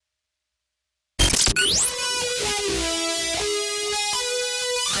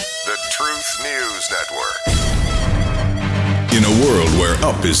Truth News Network. In a world where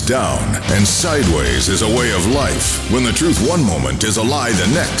up is down and sideways is a way of life, when the truth one moment is a lie the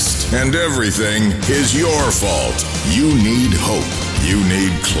next, and everything is your fault, you need hope. You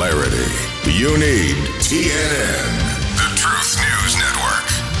need clarity. You need TNN, the Truth News Network.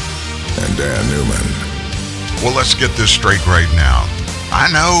 And Dan Newman. Well, let's get this straight right now.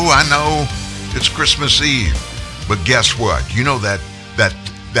 I know, it's Christmas Eve. But guess what? You know that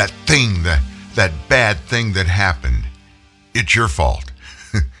bad thing that happened, it's your fault.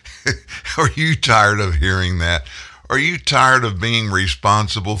 Are you tired of hearing that? Are you tired of being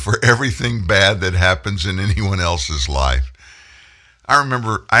responsible for everything bad that happens in anyone else's life? I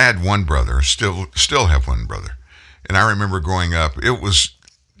remember I had one brother, still have one brother. And I remember growing up, it was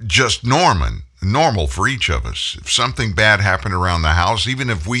just normal for each of us. If something bad happened around the house, even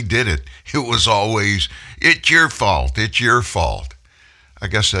if we did it, it was always, it's your fault. I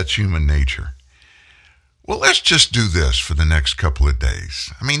guess that's human nature. Well, let's just do this for the next couple of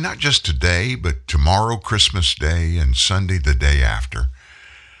days. I mean, not just today, but tomorrow, Christmas Day, and Sunday the day after.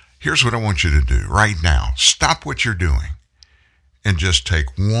 Here's what I want you to do right now. Stop what you're doing and just take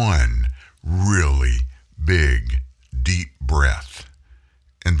one really big, deep breath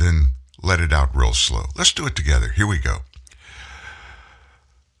and then let it out real slow. Let's do it together. Here we go.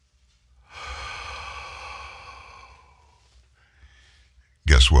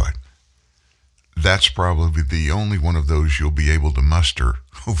 Guess what? That's probably the only one of those you'll be able to muster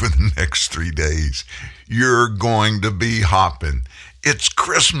over the next 3 days. You're going to be hopping. It's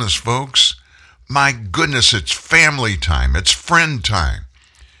Christmas, folks. My goodness, it's family time. It's friend time.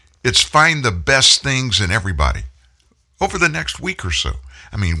 It's find the best things in everybody over the next week or so.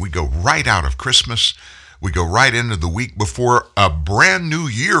 I mean, we go right out of Christmas. We go right into the week before a brand new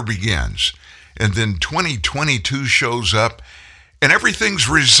year begins. And then 2022 shows up and everything's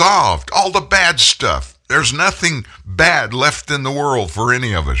resolved. All the bad stuff. There's nothing bad left in the world for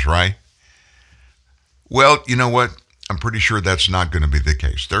any of us, right? Well, you know what? I'm pretty sure that's not going to be the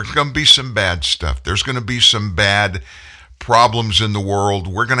case. There's going to be some bad stuff. There's going to be some bad problems in the world.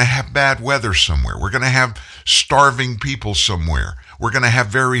 We're going to have bad weather somewhere. We're going to have starving people somewhere. We're going to have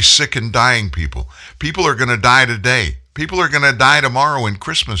very sick and dying people. People are going to die today. People are going to die tomorrow and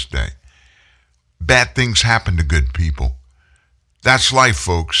Christmas Day. Bad things happen to good people. That's life,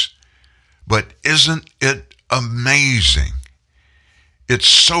 folks. But isn't it amazing? It's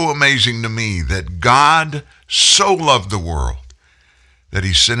so amazing to me that God so loved the world that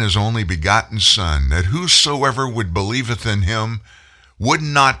he sent his only begotten Son, that whosoever would believeth in him would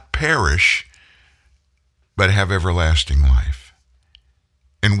not perish, but have everlasting life.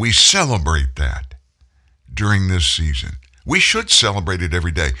 And we celebrate that during this season. We should celebrate it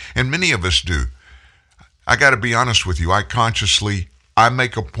every day, and many of us do. I got to be honest with you. I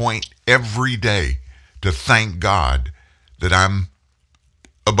make a point every day to thank God that I'm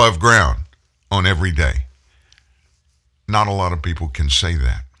above ground on every day. Not a lot of people can say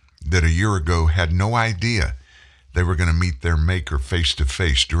that a year ago had no idea they were going to meet their Maker face to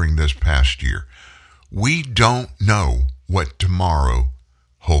face during this past year. We don't know what tomorrow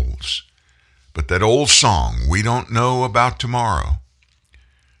holds. But that old song, we don't know about tomorrow.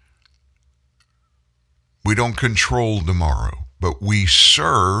 We don't control tomorrow, but we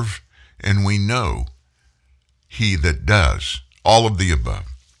serve and we know he that does all of the above.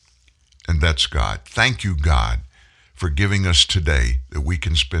 And that's God. Thank you, God, for giving us today that we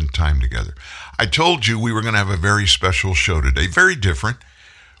can spend time together. I told you we were going to have a very special show today, very different.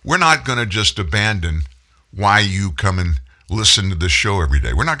 We're not going to just abandon why you come and listen to the show every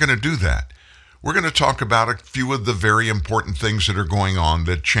day. We're not going to do that. We're going to talk about a few of the very important things that are going on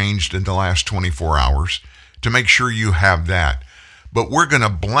that changed in the last 24 hours to make sure you have that. But we're going to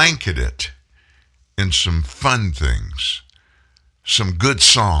blanket it in some fun things, some good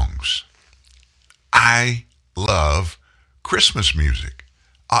songs. I love Christmas music.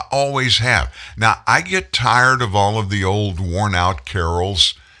 I always have. Now, I get tired of all of the old worn-out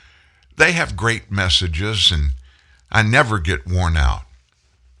carols. They have great messages, and I never get worn out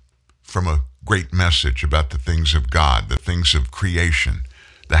from a great message about the things of God, the things of creation,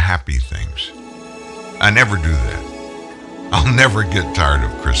 the happy things. I never do that. I'll never get tired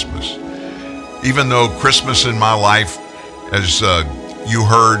of Christmas. Even though Christmas in my life, as you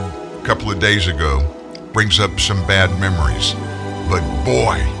heard a couple of days ago, brings up some bad memories. But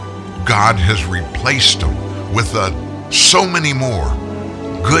boy, God has replaced them with so many more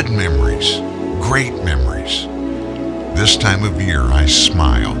good memories, great memories. This time of year, I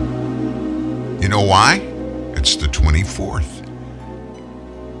smile. You know why? It's the 24th.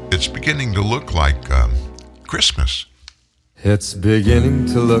 It's beginning to look like Christmas. It's beginning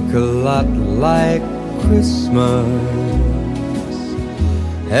to look a lot like Christmas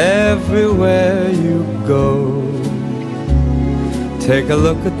everywhere you go. Take a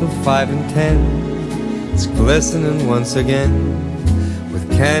look at the 5 and 10. It's glistening once again with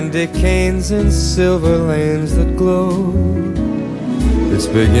candy canes and silver lanes that glow. It's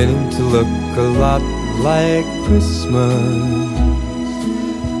beginning to look a lot like Christmas.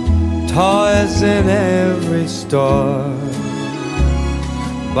 Toys in every store,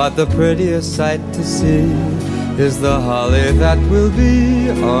 but the prettiest sight to see is the holly that will be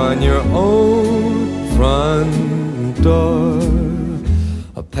on your own front door.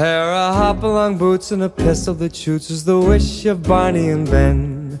 A pair of hop-along boots and a pistol that shoots is the wish of Barney and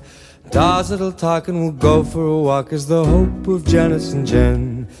Ben. Dolls that'll talk and will go for a walk is the hope of Janice and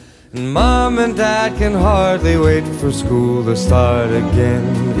Jen. And Mom and Dad can hardly wait for school to start again.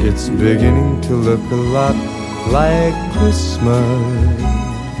 It's beginning to look a lot like Christmas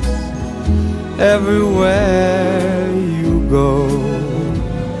everywhere you go.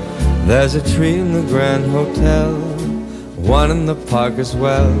 There's a tree in the Grand Hotel, one in the park as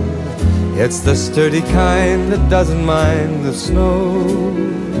well. It's the sturdy kind that doesn't mind the snow.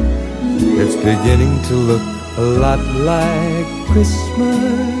 It's beginning to look a lot like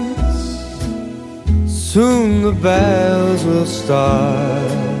Christmas. Soon the bells will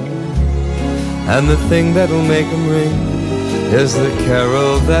start, and the thing that'll make them ring is the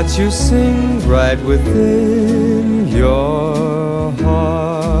carol that you sing right within your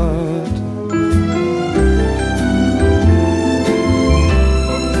heart.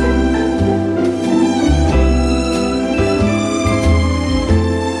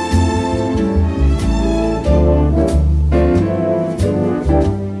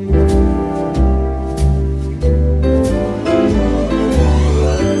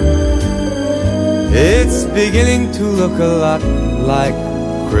 It's beginning to look a lot like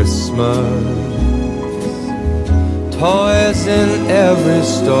Christmas. Toys in every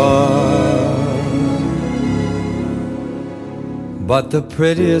store, but the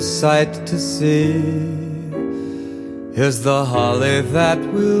prettiest sight to see is the holly that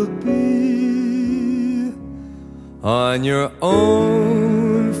will be on your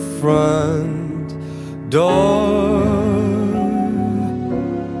own front door.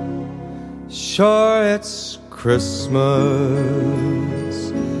 Sure, it's Christmas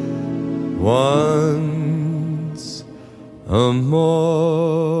once more.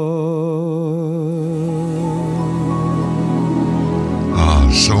 Ah,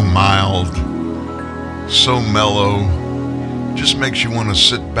 so mild, so mellow, just makes you want to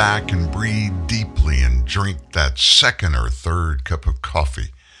sit back and breathe deeply and drink that second or third cup of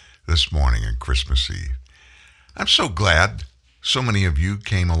coffee this morning on Christmas Eve. I'm so glad so many of you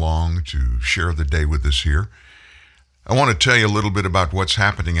came along to share the day with us here. I want to tell you a little bit about what's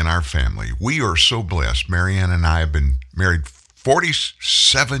happening in our family. We are so blessed. Marianne and I have been married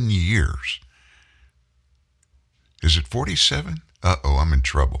 47 years. Is it 47? Uh-oh, I'm in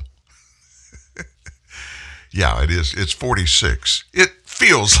trouble. Yeah, it is. It's 46. It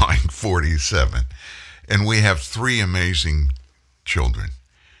feels like 47. And we have 3 amazing children.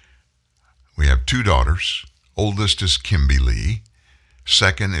 We have 2 daughters. Oldest is Kimby Lee.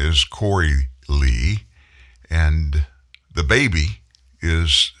 Second is Corey Lee. And the baby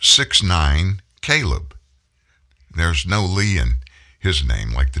is 6'9", Caleb. There's no Lee in his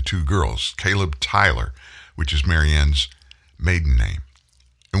name like the 2 girls. Caleb Tyler, which is Marianne's maiden name.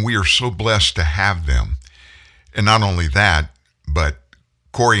 And we are so blessed to have them. And not only that, but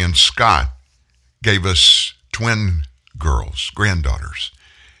Corey and Scott gave us twin girls, granddaughters.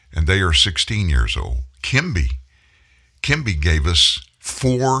 And they are 16 years old. Kimby gave us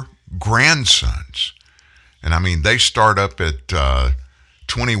 4 grandsons. And I mean, they start up at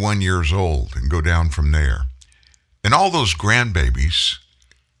 21 years old and go down from there. And all those grandbabies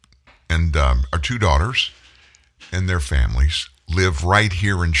and our 2 daughters and their families live right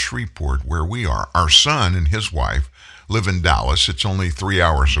here in Shreveport where we are. Our son and his wife live in Dallas. It's only 3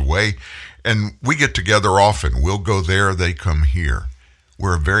 hours away. And we get together often. We'll go there, they come here.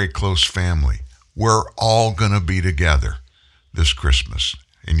 We're a very close family. We're all going to be together this Christmas.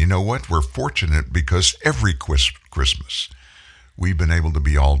 And you know what? We're fortunate because every Christmas we've been able to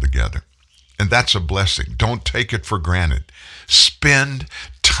be all together. And that's a blessing. Don't take it for granted. Spend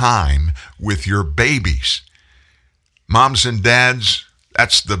time with your babies. Moms and dads,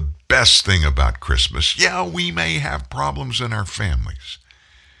 that's the best thing about Christmas. Yeah, we may have problems in our families.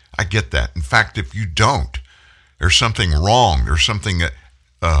 I get that. In fact, if you don't, there's something wrong. There's something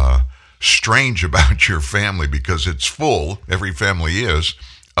strange about your family because it's full, every family is,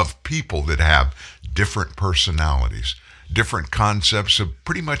 of people that have different personalities, different concepts of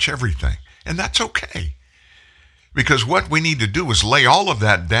pretty much everything. And that's okay. Because what we need to do is lay all of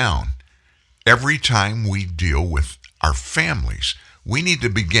that down every time we deal with our families. We need to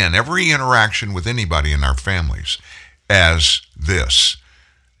begin every interaction with anybody in our families as this: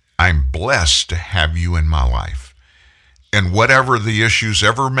 I'm blessed to have you in my life. And whatever the issues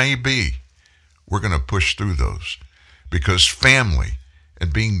ever may be, we're going to push through those. Because family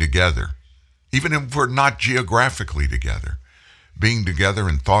and being together, even if we're not geographically together, being together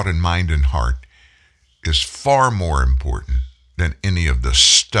in thought and mind and heart is far more important than any of the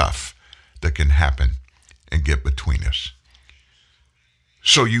stuff that can happen and get between us.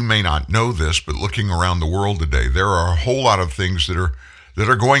 So you may not know this, but looking around the world today, there are a whole lot of things that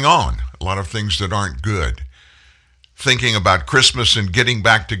are going on, a lot of things that aren't good. Thinking about Christmas and getting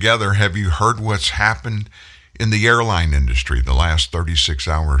back together, have you heard what's happened in the airline industry the last 36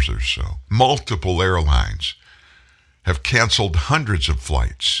 hours or so? Multiple airlines have canceled hundreds of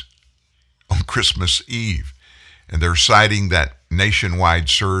flights on Christmas Eve, and they're citing that nationwide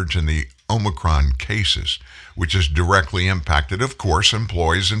surge in the Omicron cases, which has directly impacted, of course,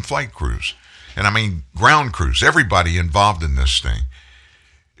 employees and flight crews. And I mean, ground crews, everybody involved in this thing.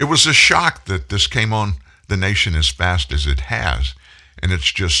 It was a shock that this came on the nation as fast as it has, and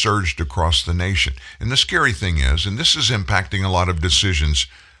it's just surged across the nation. And the scary thing is, and this is impacting a lot of decisions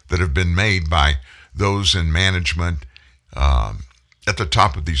that have been made by those in management at the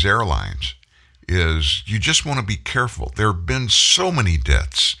top of these airlines, is you just want to be careful. There have been so many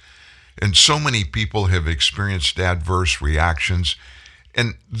deaths, and so many people have experienced adverse reactions.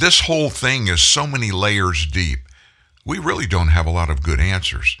 And this whole thing is so many layers deep. We really don't have a lot of good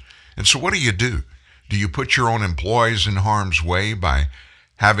answers. And so what do? Do you put your own employees in harm's way by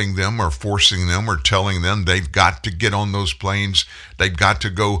having them or forcing them or telling them they've got to get on those planes, they've got to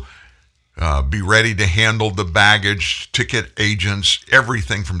go be ready to handle the baggage, ticket agents,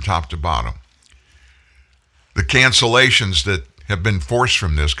 everything from top to bottom? The cancellations that have been forced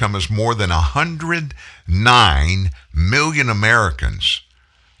from this come as more than 109 million Americans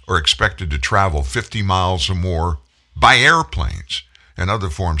are expected to travel 50 miles or more by airplanes and other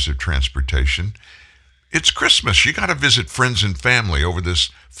forms of transportation. It's Christmas. You got to visit friends and family over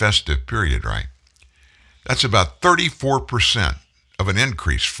this festive period, right? That's about 34% of an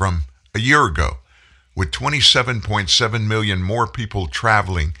increase from a year ago, with 27.7 million more people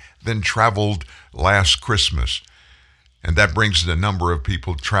traveling than traveled last Christmas. And that brings the number of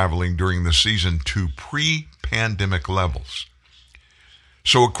people traveling during the season to pre-pandemic levels.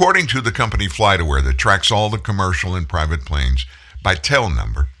 So according to the company FlightAware that tracks all the commercial and private planes by tail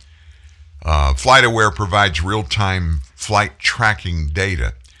number, FlightAware provides real-time flight tracking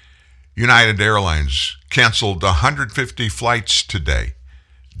data. United Airlines canceled 150 flights today,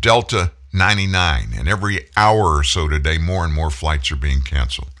 Delta 99, and every hour or so today, more and more flights are being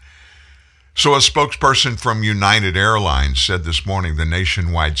canceled. So a spokesperson from United Airlines said this morning the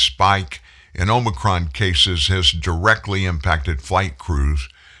nationwide spike in Omicron cases has directly impacted flight crews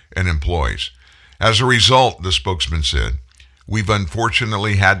and employees. As a result, the spokesman said, we've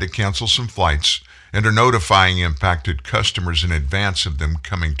unfortunately had to cancel some flights and are notifying impacted customers in advance of them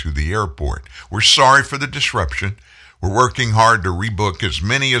coming to the airport. We're sorry for the disruption. We're working hard to rebook as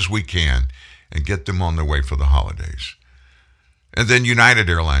many as we can and get them on their way for the holidays. And then United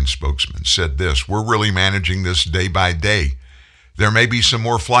Airlines spokesman said this: we're really managing this day by day. There may be some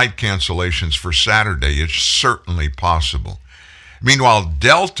more flight cancellations for Saturday. It's certainly possible. Meanwhile,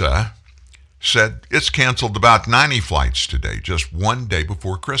 Delta said it's canceled about 90 flights today, just one day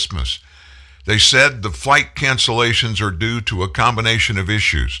before Christmas. They said the flight cancellations are due to a combination of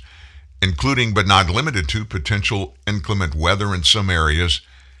issues, including but not limited to potential inclement weather in some areas,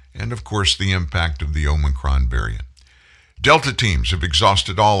 and of course the impact of the Omicron variant. Delta teams have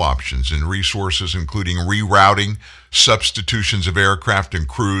exhausted all options and resources, including rerouting, substitutions of aircraft and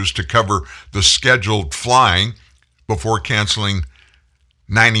crews to cover the scheduled flying before canceling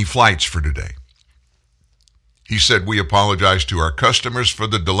 90 flights for today. He said, we apologize to our customers for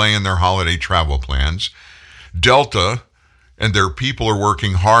the delay in their holiday travel plans. Delta and their people are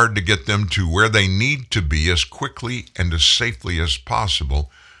working hard to get them to where they need to be as quickly and as safely as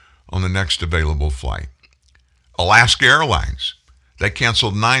possible on the next available flight. Alaska Airlines, they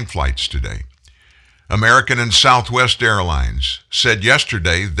canceled 9 flights today. American and Southwest Airlines said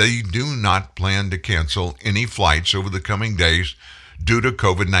yesterday they do not plan to cancel any flights over the coming days due to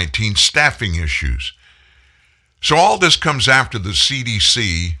COVID-19 staffing issues. So all this comes after the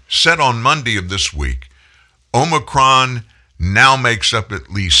CDC said on Monday of this week, Omicron now makes up at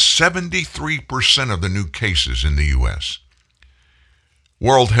least 73% of the new cases in the U.S.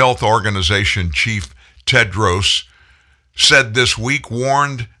 World Health Organization Chief Tedros said this week,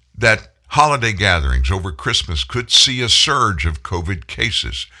 warned that holiday gatherings over Christmas could see a surge of COVID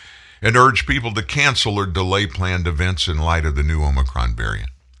cases and urged people to cancel or delay planned events in light of the new Omicron variant.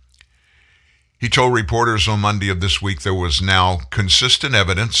 He told reporters on Monday of this week there was now consistent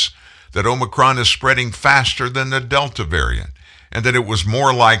evidence that Omicron is spreading faster than the Delta variant, and that it was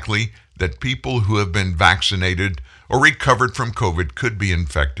more likely that people who have been vaccinated or recovered from COVID could be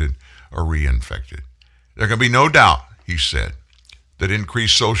infected or reinfected. There can be no doubt, he said, that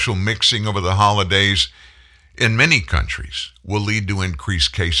increased social mixing over the holidays in many countries will lead to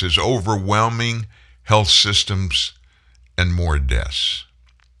increased cases, overwhelming health systems, and more deaths.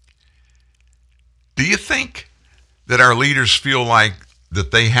 Do you think that our leaders feel like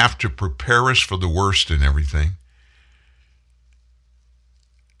that they have to prepare us for the worst in everything?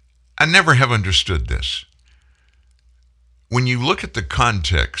 I never have understood this. When you look at the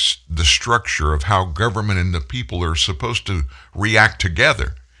context, the structure of how government and the people are supposed to react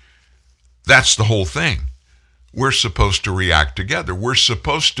together, that's the whole thing. We're supposed to react together. We're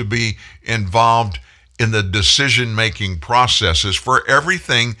supposed to be involved in the decision-making processes for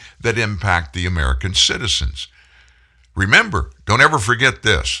everything that impact the American citizens. Remember, don't ever forget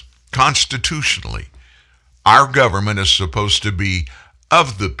this. Constitutionally, our government is supposed to be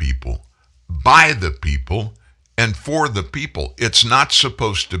of the people, by the people, and for the people. It's not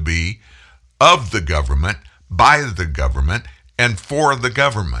supposed to be of the government, by the government, and for the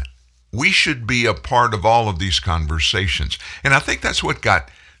government. We should be a part of all of these conversations. And I think that's what got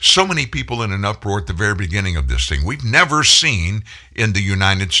so many people in an uproar at the very beginning of this thing. We've never seen in the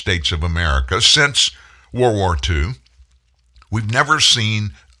United States of America since World War II, we've never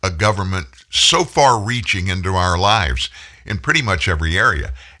seen a government so far reaching into our lives in pretty much every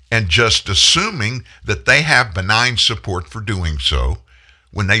area, and just assuming that they have benign support for doing so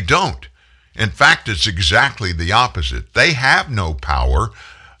when they don't. In fact, it's exactly the opposite. They have no power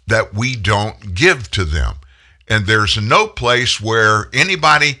that we don't give to them. And there's no place where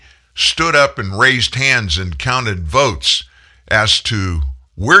anybody stood up and raised hands and counted votes as to,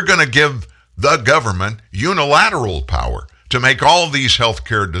 we're going to give the government unilateral power to make all these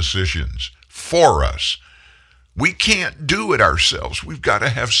healthcare decisions for us. We can't do it ourselves. We've got to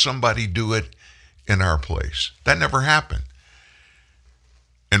have somebody do it in our place. That never happened.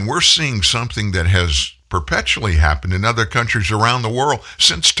 And we're seeing something that has perpetually happened in other countries around the world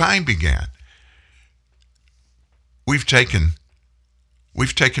since time began. We've taken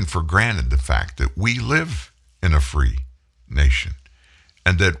for granted the fact that we live in a free nation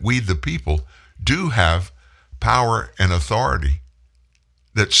and that we, the people, do have power and authority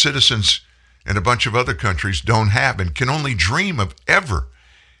that citizens in a bunch of other countries don't have and can only dream of ever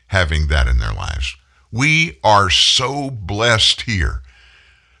having that in their lives. We are so blessed here.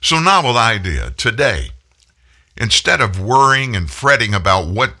 So novel idea today. Instead of worrying and fretting about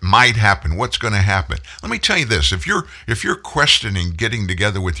what might happen, what's going to happen, let me tell you this. If you're questioning getting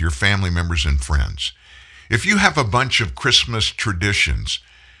together with your family members and friends, if you have a bunch of Christmas traditions,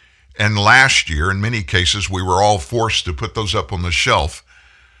 and last year, in many cases, we were all forced to put those up on the shelf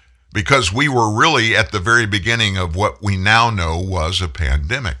because we were really at the very beginning of what we now know was a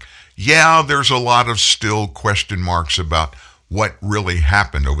pandemic. Yeah, there's a lot of still question marks about what really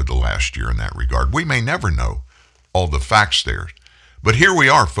happened over the last year in that regard. We may never know all the facts there. But here we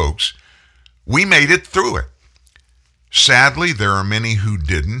are, folks. We made it through it. Sadly, there are many who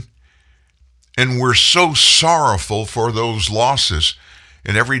didn't. And we're so sorrowful for those losses.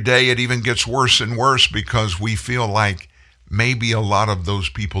 And every day it even gets worse and worse because we feel like maybe a lot of those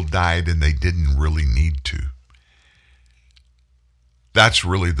people died and they didn't really need to. That's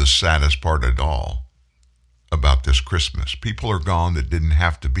really the saddest part at all about this Christmas. People are gone that didn't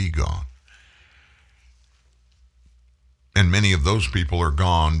have to be gone. And many of those people are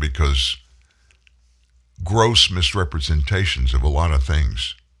gone because gross misrepresentations of a lot of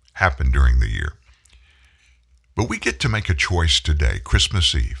things happened during the year. But we get to make a choice today,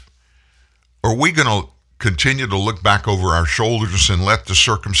 Christmas Eve. Are we going to continue to look back over our shoulders and let the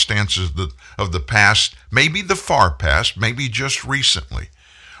circumstances of the past, maybe the far past, maybe just recently,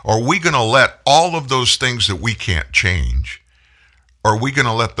 are we going to let all of those things that we can't change, or are we going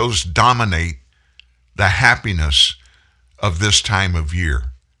to let those dominate the happiness of this time of year,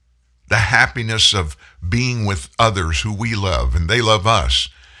 the happiness of being with others who we love and they love us,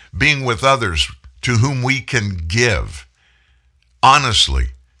 being with others to whom we can give? Honestly,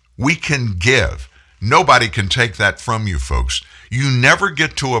 we can give. Nobody can take that from you, folks. You never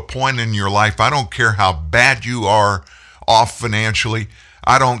get to a point in your life, I don't care how bad you are off financially,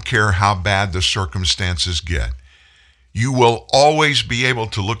 I don't care how bad the circumstances get. You will always be able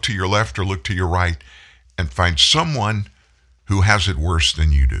to look to your left or look to your right and find someone who has it worse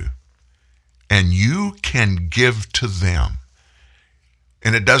than you do. And you can give to them.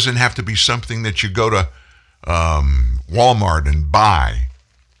 And it doesn't have to be something that you go to Walmart and buy.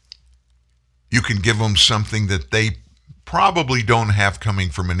 You can give them something that they probably don't have coming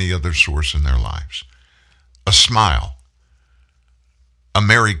from any other source in their lives. A smile. A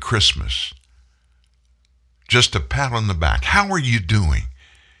Merry Christmas. Just a pat on the back. How are you doing?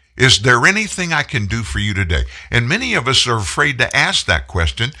 Is there anything I can do for you today? And many of us are afraid to ask that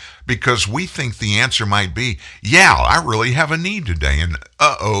question because we think the answer might be, yeah, I really have a need today. And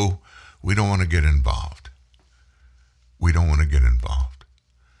we don't want to get involved. We don't want to get involved.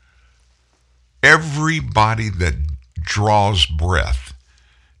 Everybody that draws breath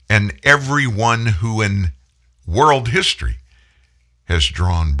and everyone who in world history has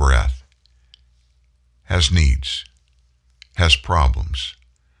drawn breath has needs, has problems,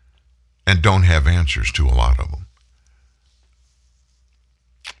 and don't have answers to a lot of them.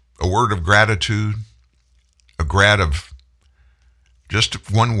 A word of gratitude, of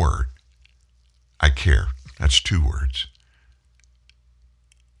just one word. I care. That's 2 words.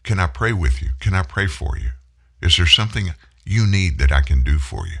 Can I pray with you? Can I pray for you? Is there something you need that I can do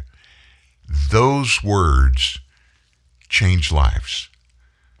for you? Those words change lives.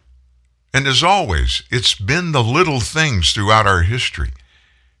 And as always, it's been the little things throughout our history,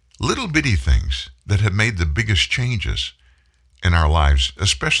 little bitty things that have made the biggest changes in our lives,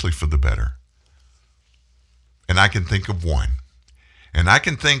 especially for the better. And I can think of one. And I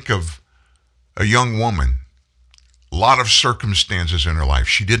can think of a young woman, a lot of circumstances in her life.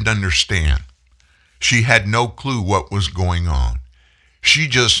 She didn't understand. She had no clue what was going on. She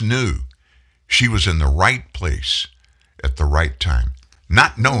just knew she was in the right place at the right time,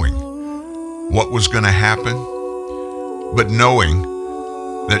 not knowing what was going to happen, but knowing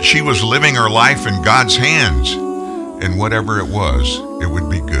that she was living her life in God's hands, and whatever it was, it would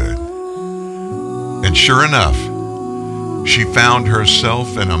be good. And sure enough, she found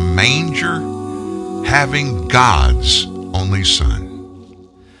herself in a manger having God's only son.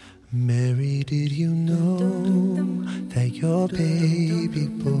 Mary, did you know that your baby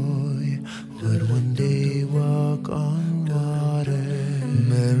boy would one day walk on water?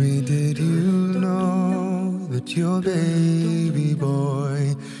 Mary, did you know that your baby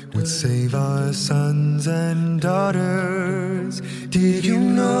boy would save our sons and daughters? Did you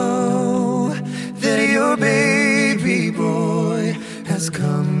know that your baby boy has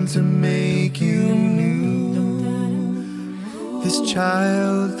come to make you new? This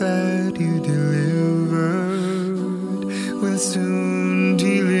child that you delivered will soon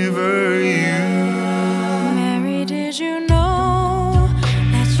deliver you. Mary, did you know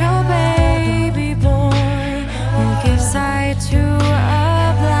that your baby boy will give sight to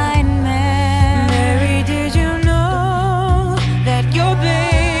a blind man? Mary, did you know that your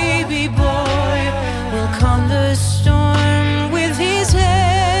baby boy will calm the storm with his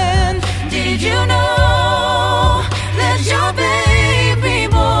hand? Did you know that your baby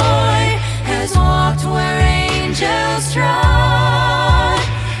boy has walked where angels trod?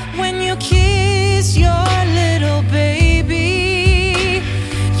 When you kiss your little baby,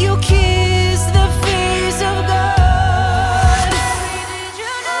 you kiss the face of God. Mary, did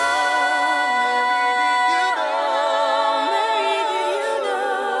you know? Mary, did you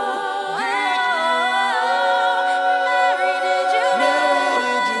know? Mary, did you know?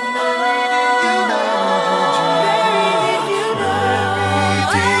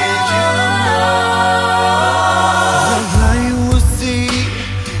 The blind will see,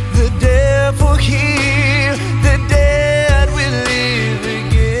 the deaf will hear, the dead will live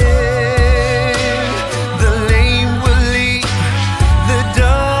again. The lame will leap, the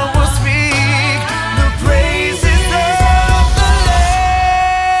dumb will speak, the praises of the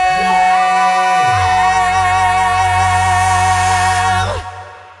Lamb.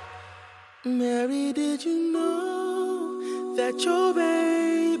 Mary, did you know that your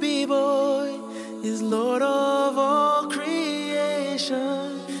baby boy is Lord of all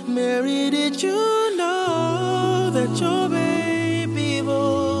creation? Mary, did you know that your baby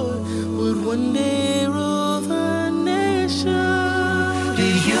boy would one day rule the nation?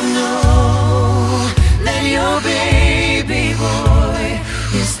 Did you know that your baby boy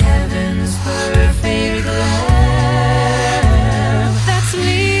is heaven's perfect lamb? That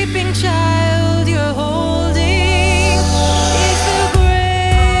sleeping child you're holding is the great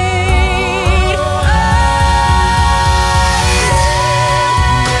I am.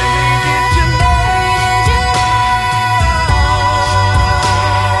 Did you know?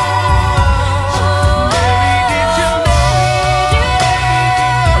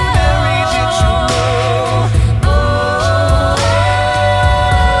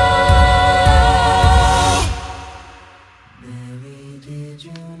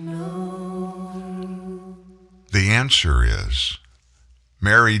 answer is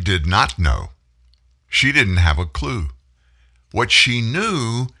Mary did not know. She didn't have a clue. What she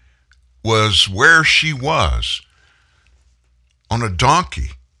knew was where she was, on a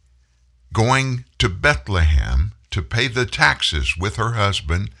donkey, going to Bethlehem to pay the taxes with her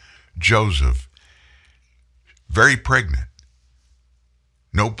husband, Joseph. Very pregnant.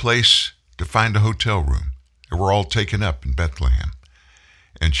 No place to find a hotel room. They were all taken up in Bethlehem.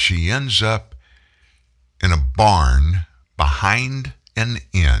 And she ends up in a barn behind an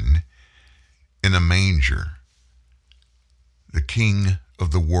inn in a manger. The King of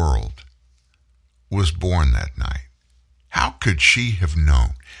the world was born that night. How could she have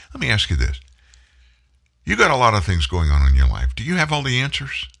known? Let me ask you this. You got a lot of things going on in your life. Do you have all the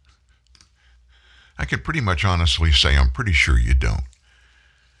answers? I can pretty much honestly say I'm pretty sure you don't.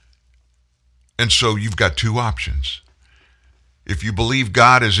 And so you've got two options. If you believe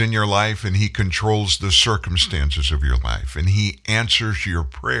God is in your life and he controls the circumstances of your life and he answers your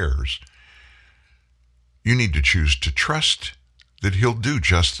prayers, you need to choose to trust that he'll do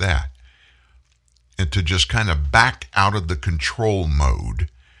just that and to just kind of back out of the control mode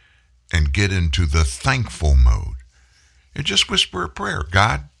and get into the thankful mode and just whisper a prayer.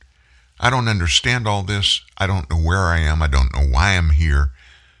 God, I don't understand all this. I don't know where I am. I don't know why I'm here,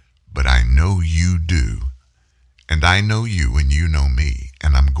 but I know you do. And I know you and you know me,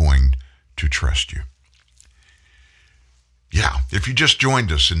 and I'm going to trust you. Yeah, if you just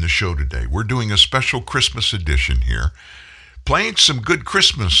joined us in the show today, we're doing a special Christmas edition here, playing some good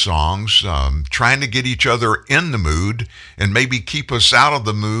Christmas songs, trying to get each other in the mood and maybe keep us out of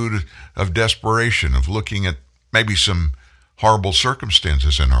the mood of desperation, of looking at maybe some horrible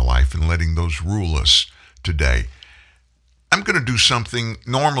circumstances in our life and letting those rule us today. I'm going to do something,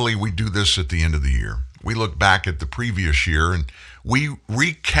 normally we do this at the end of the year. We look back at the previous year and we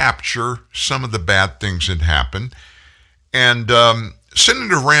recapture some of the bad things that happened. And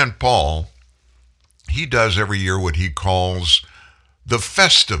Senator Rand Paul, he does every year what he calls the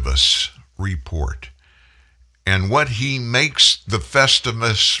Festivus Report. And what he makes the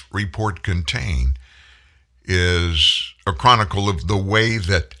Festivus Report contain is a chronicle of the way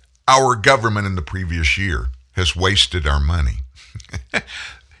that our government in the previous year has wasted our money.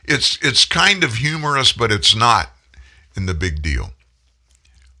 It's kind of humorous, but it's not in the big deal.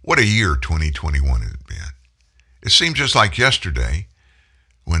 What a year 2021 has been. It seems just like yesterday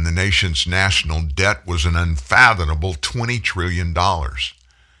when the nation's national debt was an unfathomable $20 trillion.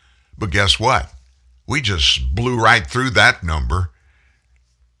 But guess what? We just blew right through that number.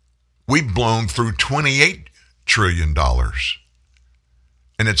 We've blown through $28 trillion.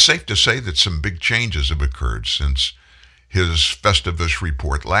 And it's safe to say that some big changes have occurred since his Festivus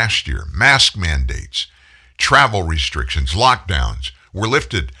report last year. Mask mandates, travel restrictions, lockdowns were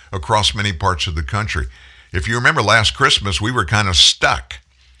lifted across many parts of the country. If you remember last Christmas, we were kind of stuck.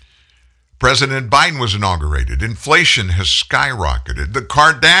 President Biden was inaugurated. Inflation has skyrocketed. The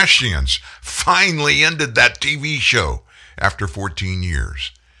Kardashians finally ended that TV show after 14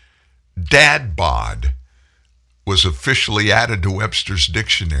 years. Dad bod was officially added to Webster's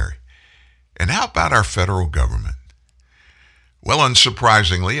dictionary. And how about our federal government? Well,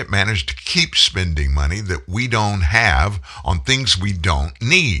 unsurprisingly, it managed to keep spending money that we don't have on things we don't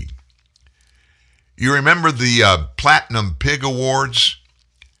need. You remember the Platinum Pig Awards?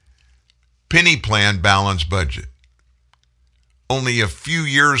 Penny plan balanced budget. Only a few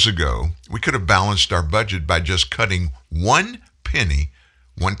years ago, we could have balanced our budget by just cutting 1 penny,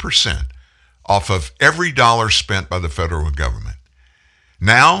 1%, off of every dollar spent by the federal government.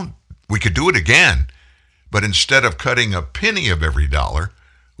 Now, we could do it again, but instead of cutting a penny of every dollar,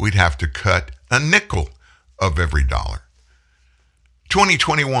 we'd have to cut a nickel of every dollar.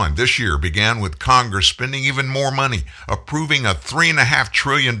 2021, this year, began with Congress spending even more money, approving a $3.5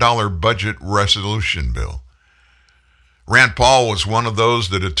 trillion budget resolution bill. Rand Paul was one of those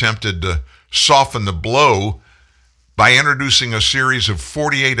that attempted to soften the blow by introducing a series of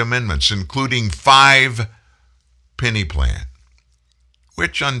 48 amendments, including 5 penny plan,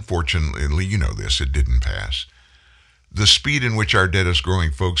 which unfortunately, you know this, it didn't pass. The speed in which our debt is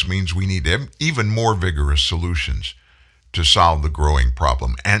growing, folks, means we need even more vigorous solutions to solve the growing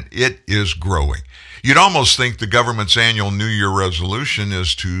problem, and it is growing. You'd almost think the government's annual New Year resolution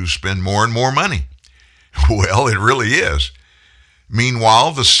is to spend more and more money. Well, it really is.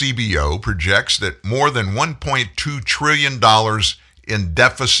 Meanwhile, the CBO projects that more than $1.2 trillion in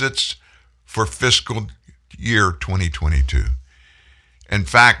deficits for fiscal year 2022. In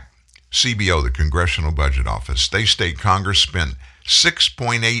fact, CBO, the Congressional Budget Office, they state Congress spent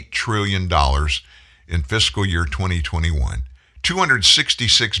 $6.8 trillion in fiscal year 2021,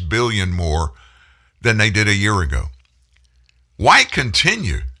 $266 billion more than they did a year ago. Why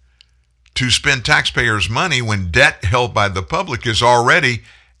continue to spend taxpayers' money when debt held by the public is already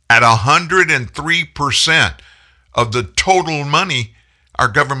at 103% of the total money our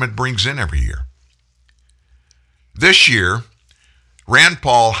government brings in every year? This year, Rand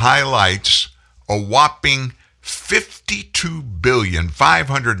Paul highlights a whopping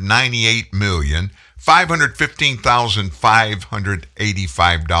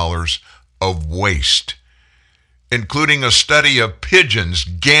 $52,598,515,585 of waste, including a study of pigeons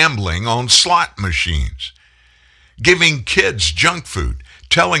gambling on slot machines, giving kids junk food,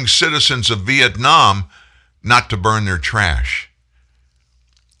 telling citizens of Vietnam not to burn their trash.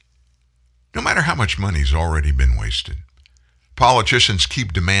 No matter how much money's already been wasted, politicians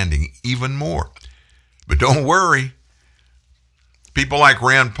keep demanding even more. But don't worry. People like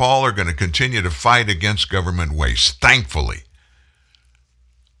Rand Paul are going to continue to fight against government waste, thankfully.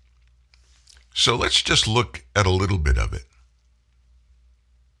 So let's just look at a little bit of it.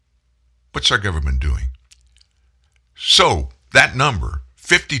 What's our government doing? So that number,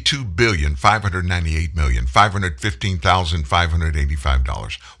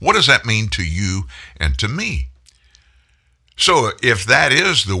 $52,598,515,585. What does that mean to you and to me? So if that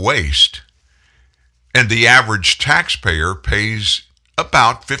is the waste, and the average taxpayer pays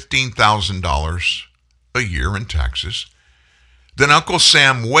about $15,000 a year in taxes, then Uncle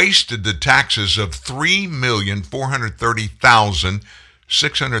Sam wasted the taxes of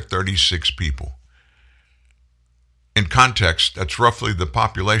 3,430,636 people. In context, that's roughly the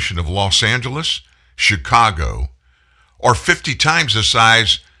population of Los Angeles, Chicago, or 50 times the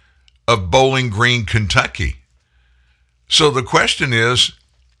size of Bowling Green, Kentucky. So the question is,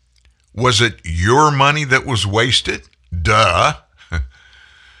 was it your money that was wasted? Duh.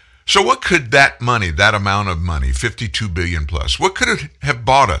 So what could that money, that amount of money, $52 billion plus, what could it have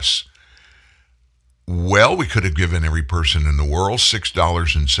bought us? Well, we could have given every person in the world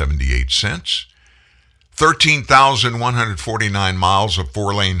 $6.78. 13,149 miles of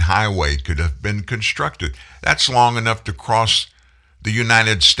four-lane highway could have been constructed. That's long enough to cross the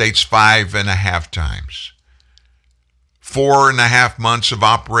United States 5.5 times. 4.5 months of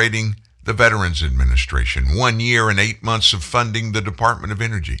operating the Veterans Administration, 1 year and 8 months of funding the Department of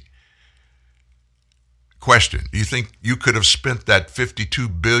Energy. Question, do you think you could have spent that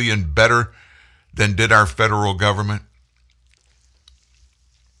 $52 billion better than did our federal government?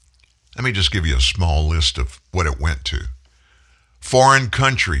 Let me just give you a small list of what it went to. Foreign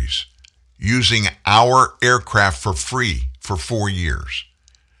countries using our aircraft for free for 4 years.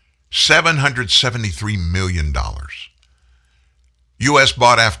 $773 million. U.S.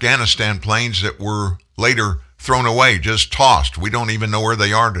 bought Afghanistan planes that were later thrown away, just tossed. We don't even know where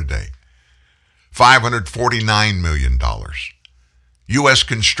they are today. $549 million. U.S.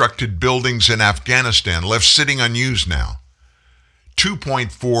 constructed buildings in Afghanistan left sitting unused now.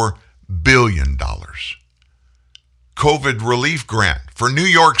 $2.4 billion. COVID relief grant for New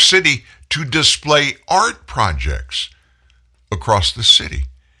York City to display art projects across the city.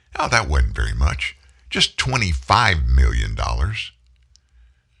 Now, that wasn't very much. Just $25 million.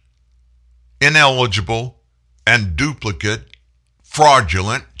 Ineligible and duplicate,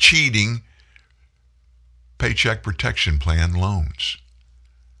 fraudulent, cheating Paycheck Protection Plan loans.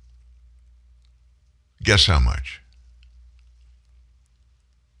 Guess how much?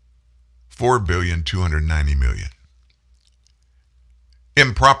 $4,290,000,000.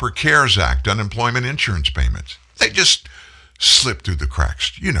 Improper CARES Act unemployment insurance payments. They just slip through the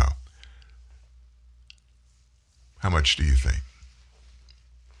cracks, you know. How much do you think?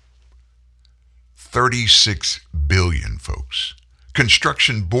 $36 billion, folks.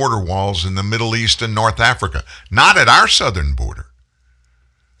 Construction border walls in the Middle East and North Africa, not at our southern border.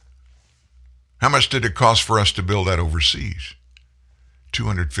 How much did it cost for us to build that overseas?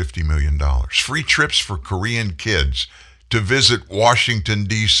 $250 million. Free trips for Korean kids to visit Washington,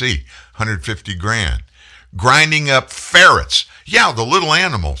 D.C., $150,000. Grinding up ferrets, yeah, the little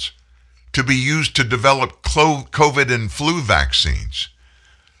animals, to be used to develop COVID and flu vaccines,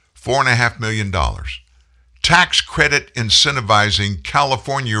 $4.5 million. Tax credit incentivizing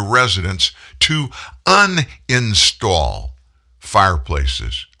California residents to uninstall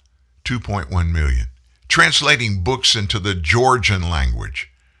fireplaces, $2.1 million. Translating books into the Georgian language,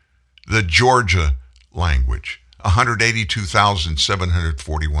 the Georgia language,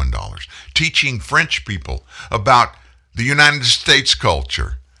 $182,741. Teaching French people about the United States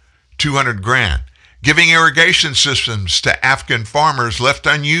culture, $200,000. Giving irrigation systems to Afghan farmers left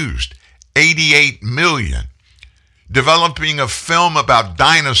unused, $88 million. Developing a film about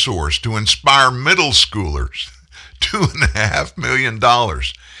dinosaurs to inspire middle schoolers, $2.5 million.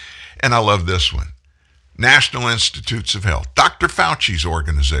 And I love this one. National Institutes of Health, Dr. Fauci's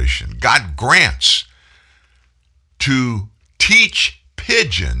organization, got grants to teach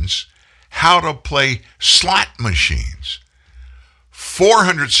pigeons how to play slot machines.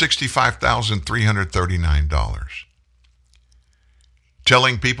 $465,339.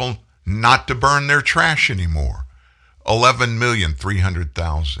 Telling people not to burn their trash anymore.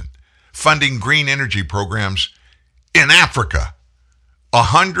 $11,300,000. Funding green energy programs in Africa.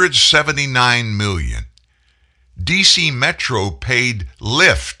 $179 million. DC Metro paid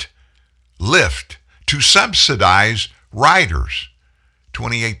Lyft to subsidize riders.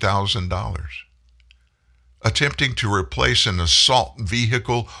 $28,000. Attempting to replace an assault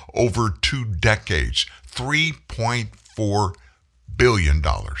vehicle over 2 decades. $3.4 billion.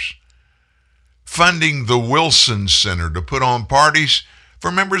 Funding the Wilson Center to put on parties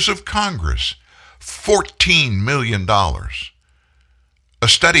for members of Congress. $14 million. A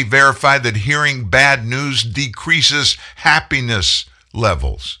study verified that hearing bad news decreases happiness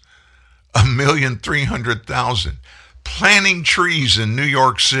levels. $1,300,000. Planting trees in New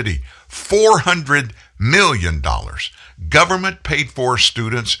York City. $400 million. Government paid for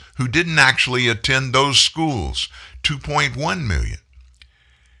students who didn't actually attend those schools. $2.1 million.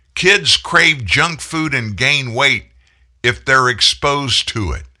 Kids crave junk food and gain weight if they're exposed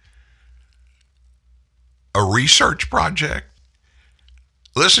to it. A research project?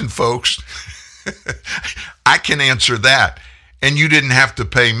 Listen, folks, I can answer that. And you didn't have to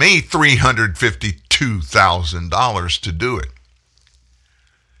pay me $352,000 to do it.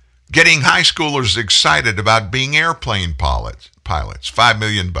 Getting high schoolers excited about being airplane pilots, $5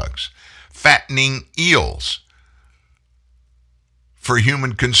 million. Fattening eels for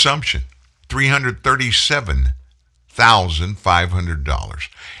human consumption, $337,500.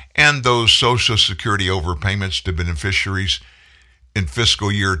 And those Social Security overpayments to beneficiaries in fiscal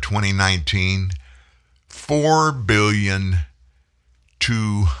year 2019,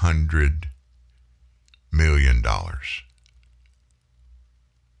 $4,200,000,000.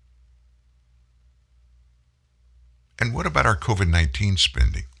 And what about our COVID-19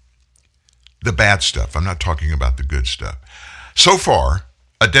 spending? The bad stuff. I'm not talking about the good stuff. So far,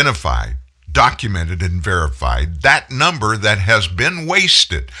 identified, documented, and verified, that number that has been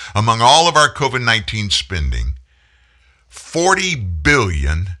wasted among all of our COVID-19 spending,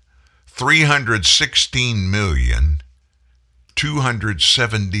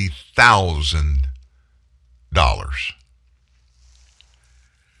 $40,316,270,000.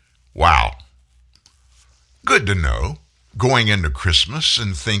 Wow. Good to know. Going into Christmas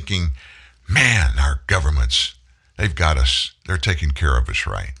and thinking, man, our governments, they've got us. They're taking care of us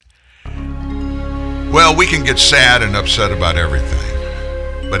right. Well, we can get sad and upset about everything.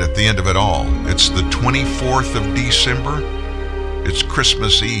 But at the end of it all, it's the 24th of December. It's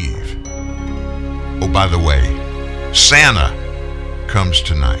Christmas Eve. Oh, by the way, Santa comes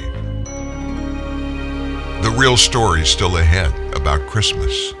tonight. The real story's still ahead about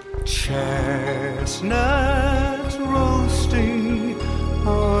Christmas. Chestnuts roasting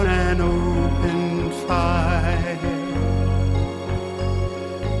on an open fire.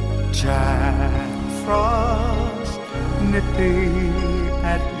 Jack Frost nipping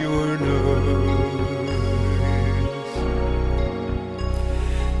at your nose.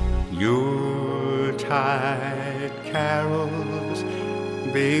 Yuletide carols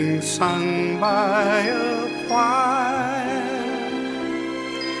being sung by a choir,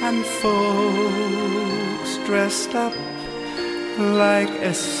 and folks dressed up like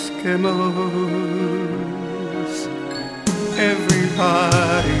Eskimos.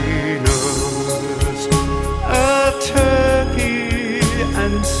 Everybody knows a turkey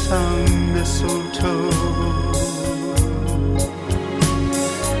and some mistletoe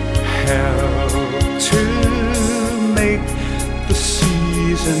help to make the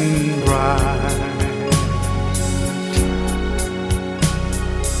season bright.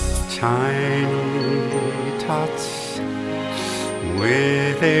 Tiny tots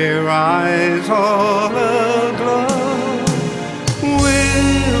with their eyes all aglow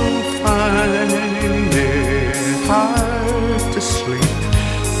will find it hard to sleep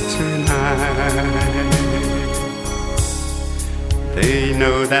tonight. They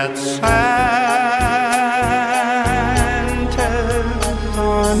know that Santa's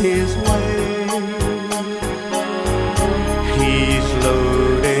on his way. He's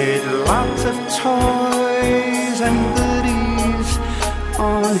loaded lots of toys and goodies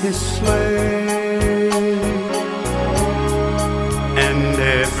on his sleigh, and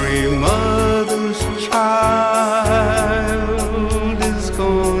every mother's child is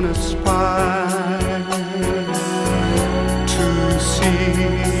gonna spy to see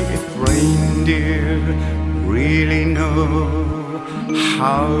if reindeer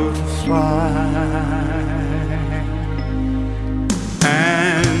how to fly.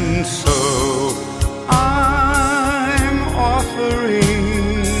 And so I'm offering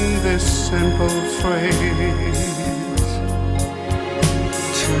this simple phrase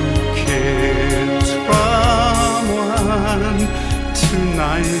to kids from 1 to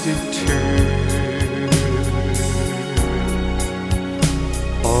 92.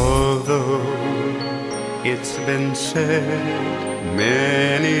 Although it's been said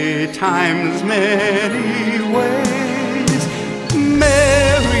many times, many ways,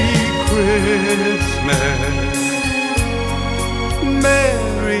 Merry Christmas,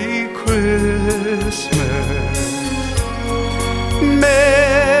 Merry Christmas,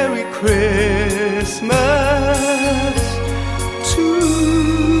 Merry Christmas to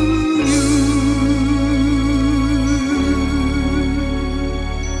you.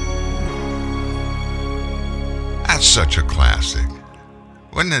 That's such a classic.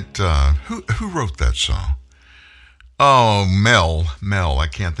 Wasn't it, who wrote that song? Oh, Mel, I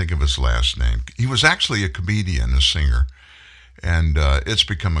can't think of his last name. He was actually a comedian, a singer, and it's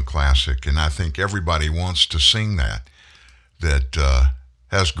become a classic, and I think everybody wants to sing that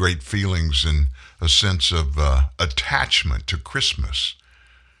has great feelings and a sense of attachment to Christmas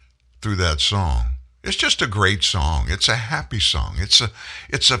through that song. It's just a great song. It's a happy song. It's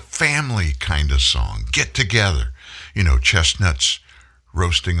a family kind of song. Get together. You know, chestnuts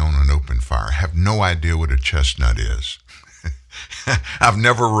roasting on an open fire. I have no idea what a chestnut is. I've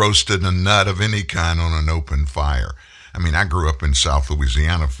never roasted a nut of any kind on an open fire. I mean, I grew up in South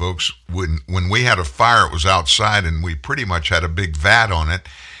Louisiana, folks. When we had a fire, it was outside, and we pretty much had a big vat on it,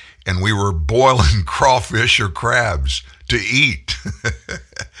 and we were boiling crawfish or crabs to eat.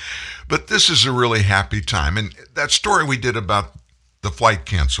 But this is a really happy time. And that story we did about the flight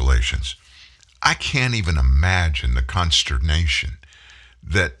cancellations, I can't even imagine the consternation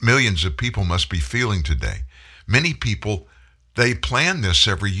that millions of people must be feeling today. Many people, they plan this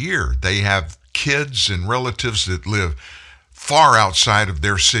every year. They have kids and relatives that live far outside of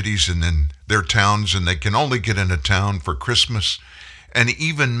their cities and in their towns, and they can only get into town for Christmas. And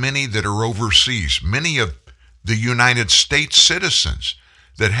even many that are overseas, many of the United States citizens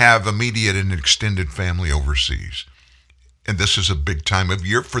that have immediate and extended family overseas. And this is a big time of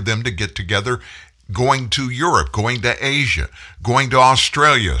year for them to get together, going to Europe, going to Asia, going to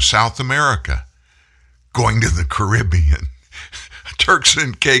Australia, South America, going to the Caribbean, Turks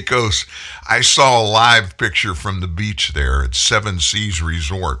and Caicos. I saw a live picture from the beach there at Seven Seas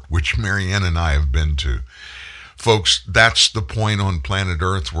Resort, which Marianne and I have been to. Folks, that's the point on planet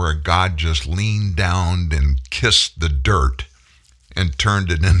Earth where God just leaned down and kissed the dirt and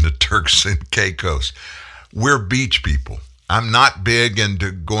turned it into Turks and Caicos. We're beach people. I'm not big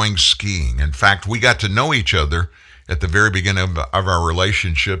into going skiing. In fact, we got to know each other at the very beginning of our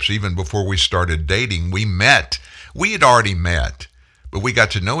relationships. Even before we started dating, we met. We had already met, but we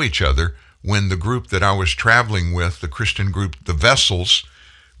got to know each other when the group that I was traveling with, the Christian group, the Vessels,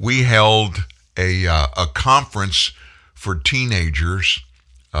 we held a conference for teenagers.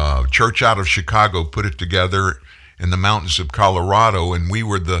 Church out of Chicago put it together in the mountains of Colorado, and we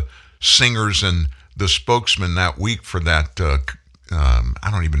were the singers and the spokesman that week for that, I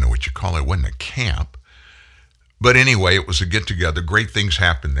don't even know what you call it. It wasn't a camp. But anyway, it was a get-together. Great things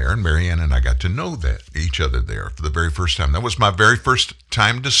happened there, and Marianne and I got to know each other there for the very first time. That was my very first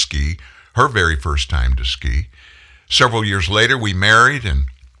time to ski, her very first time to ski. Several years later, we married, and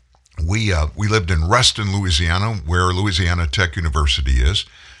we lived in Ruston, Louisiana, where Louisiana Tech University is.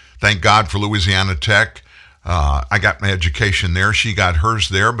 Thank God for Louisiana Tech. I got my education there. She got hers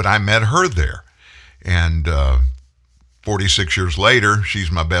there, but I met her there. And 46 years later,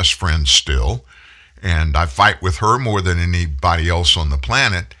 she's my best friend still. And I fight with her more than anybody else on the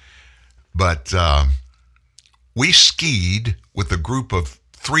planet. But we skied with a group of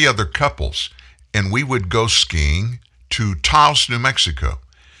 3 other couples, and we would go skiing to Taos, New Mexico.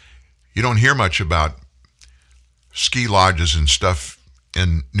 You don't hear much about ski lodges and stuff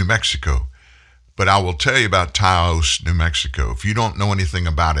in New Mexico, but I will tell you about Taos, New Mexico. If you don't know anything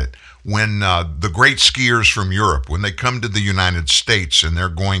about it, when the great skiers from Europe, when they come to the United States and they're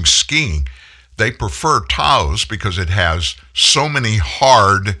going skiing, they prefer Taos because it has so many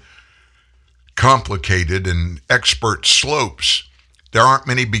hard, complicated, and expert slopes. There aren't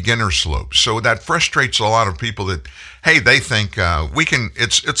many beginner slopes. So that frustrates a lot of people that, hey, they think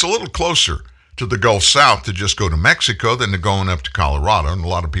it's a little closer to the Gulf South to just go to Mexico than to going up to Colorado. And a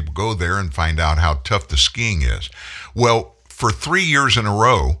lot of people go there and find out how tough the skiing is. Well, for 3 years in a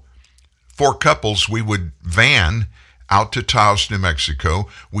row, 4 couples, we would van out to Taos, New Mexico.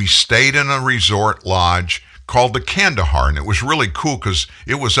 We stayed in a resort lodge, called the Kandahar, and it was really cool because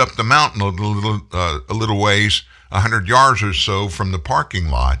it was up the mountain a little ways, 100 yards or so from the parking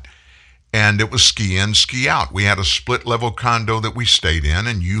lot, and it was ski in, ski out. We had a split-level condo that we stayed in,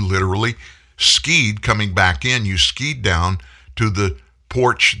 and you literally skied coming back in. You skied down to the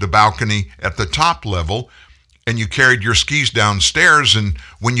porch, the balcony at the top level, and you carried your skis downstairs, and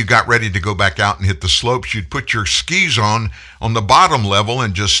when you got ready to go back out and hit the slopes, you'd put your skis on the bottom level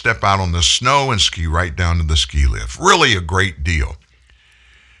and just step out on the snow and ski right down to the ski lift. Really a great deal.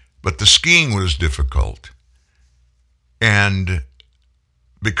 But the skiing was difficult. And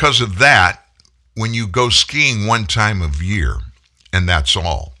because of that, when you go skiing one time of year, and that's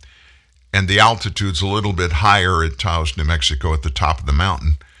all, and the altitude's a little bit higher at Taos, New Mexico, at the top of the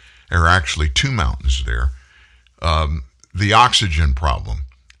mountain, there are actually two mountains there, the oxygen problem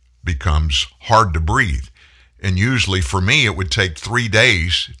becomes hard to breathe. And usually for me, it would take 3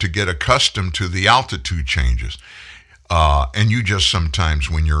 days to get accustomed to the altitude changes. And you just sometimes,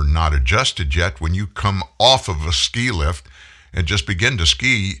 when you're not adjusted yet, when you come off of a ski lift and just begin to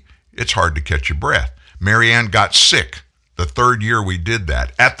ski, it's hard to catch your breath. Marianne got sick the third year we did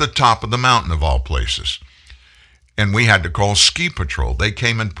that, at the top of the mountain of all places. And we had to call ski patrol. They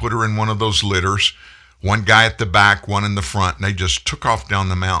came and put her in one of those litters, one guy at the back, one in the front, and they just took off down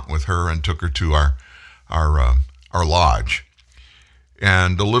the mountain with her and took her to our lodge.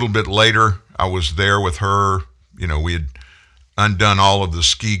 And a little bit later, I was there with her. You know, we had undone all of the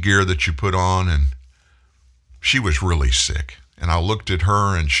ski gear that you put on, and she was really sick. And I looked at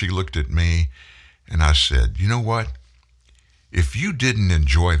her, and she looked at me, and I said, you know what? If you didn't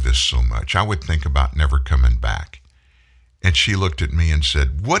enjoy this so much, I would think about never coming back. And she looked at me and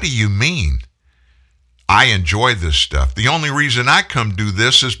said, what do you mean? I enjoy this stuff. The only reason I come do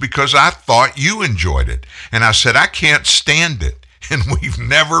this is because I thought you enjoyed it. And I said, I can't stand it. And we've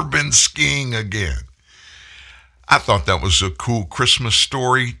never been skiing again. I thought that was a cool Christmas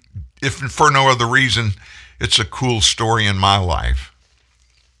story. If for no other reason, it's a cool story in my life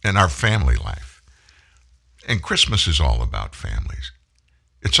and our family life. And Christmas is all about families.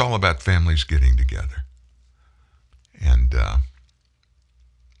 It's all about families getting together. And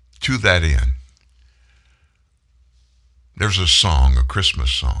to that end, there's a song, a Christmas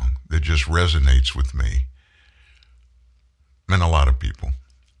song, that just resonates with me and a lot of people.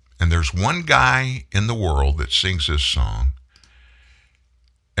 And there's one guy in the world that sings this song,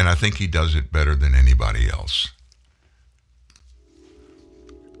 and I think he does it better than anybody else.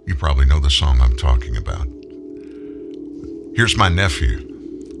 You probably know the song I'm talking about. Here's my nephew,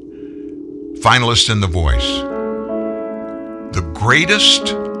 finalist in The Voice, the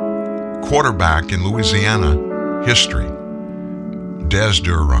greatest quarterback in Louisiana history, Des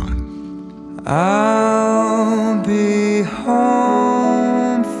Duran. I'll be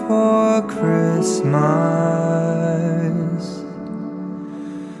home for Christmas.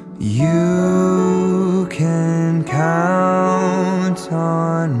 You can count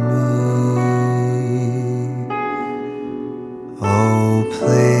on me. Oh,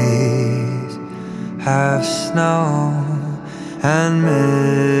 please have snow and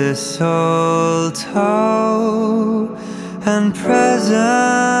mistletoe and presents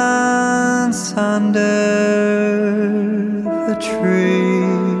under the tree.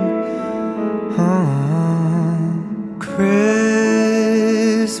 Oh, Christmas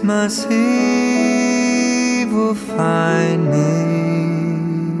Eve will find me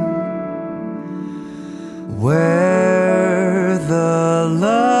where the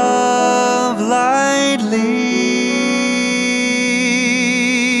love light leads.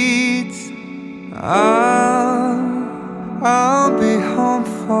 I'll be home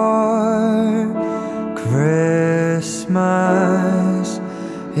for Christmas,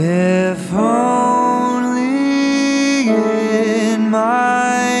 if only in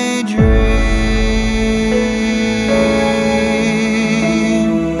my dream.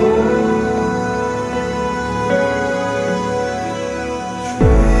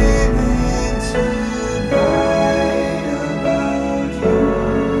 Dreaming tonight about you.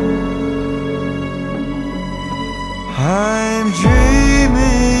 I'm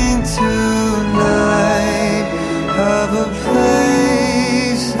dreaming tonight of a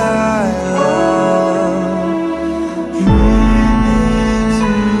place I love.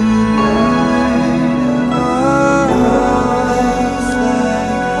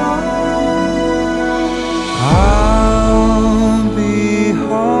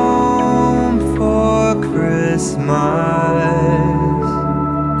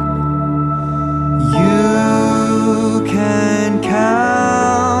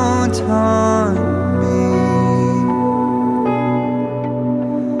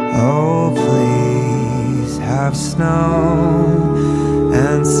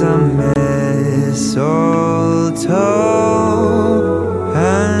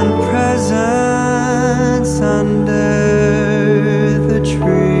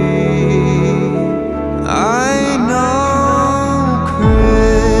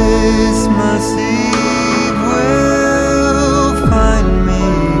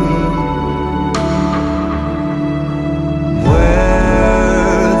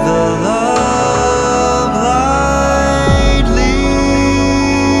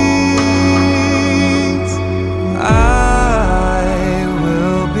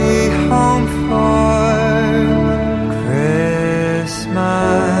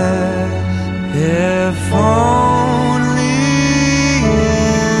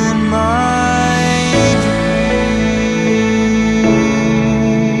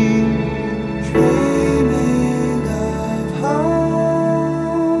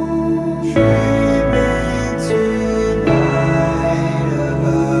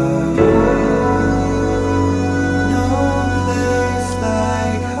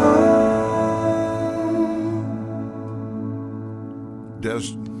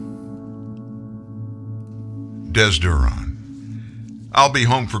 Des Duran. I'll Be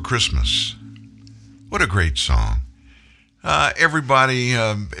Home for Christmas. What a great song. Everybody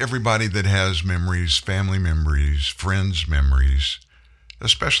that has memories, family memories, friends memories,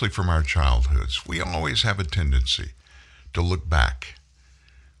 especially from our childhoods, we always have a tendency to look back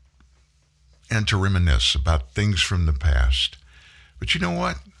and to reminisce about things from the past. But you know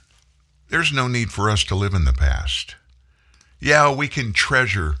what? There's no need for us to live in the past. Yeah, we can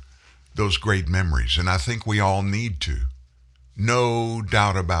treasure those great memories, and I think we all need to. No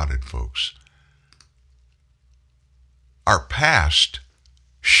doubt about it, folks. Our past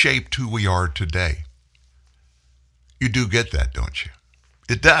shaped who we are today. You do get that, don't you?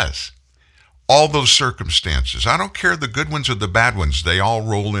 It does. All those circumstances, I don't care the good ones or the bad ones, they all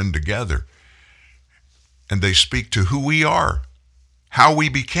roll in together. And they speak to who we are, how we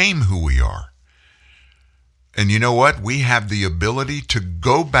became who we are. And you know what? We have the ability to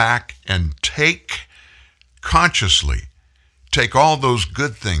go back and consciously take all those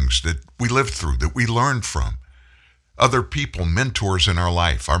good things that we lived through, that we learned from, other people, mentors in our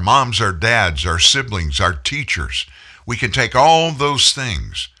life, our moms, our dads, our siblings, our teachers. We can take all those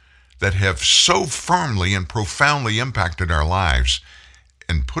things that have so firmly and profoundly impacted our lives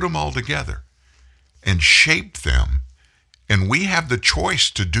and put them all together and shape them. And we have the choice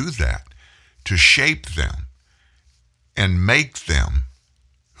to do that, to shape them and make them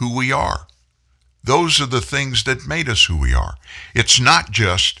who we are. Those are the things that made us who we are. It's not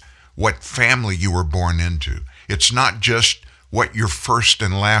just what family you were born into. It's not just what your first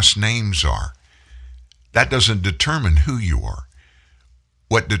and last names are. That doesn't determine who you are.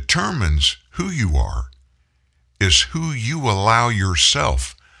 What determines who you are is who you allow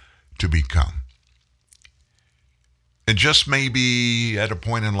yourself to become. And just maybe at a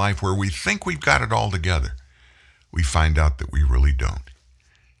point in life where we think we've got it all together, we find out that we really don't.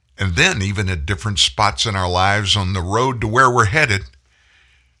 And then even at different spots in our lives on the road to where we're headed,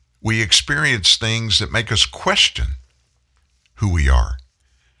 we experience things that make us question who we are.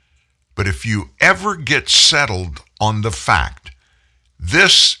 But if you ever get settled on the fact,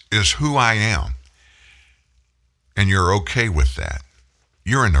 this is who I am, and you're okay with that,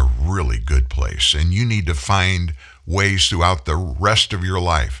 you're in a really good place. And you need to find ways throughout the rest of your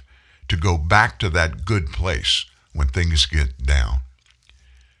life to go back to that good place when things get down.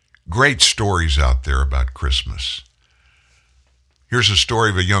 Great stories out there about Christmas. Here's a story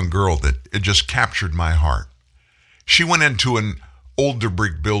of a young girl that it just captured my heart. She went into an older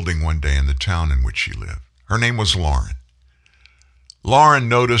brick building one day in the town in which she lived. Her name was Lauren. Lauren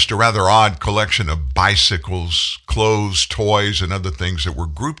noticed a rather odd collection of bicycles, clothes, toys, and other things that were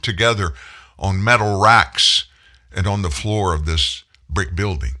grouped together on metal racks and on the floor of this brick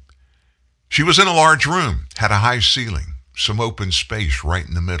building. She was in a large room, had a high ceiling, some open space right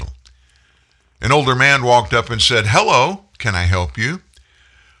in the middle. An older man walked up and said, "Hello, can I help you?"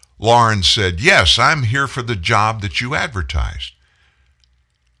 Lauren said, "Yes, I'm here for the job that you advertised."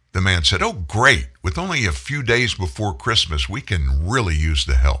 The man said, "Oh, great. With only a few days before Christmas, we can really use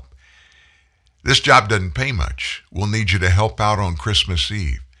the help. This job doesn't pay much. We'll need you to help out on Christmas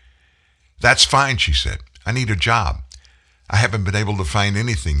Eve." "That's fine," she said. "I need a job. I haven't been able to find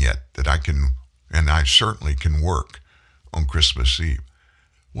anything yet that I can, and I certainly can work on Christmas Eve."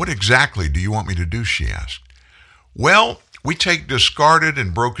 "What exactly do you want me to do?" she asked. "Well, we take discarded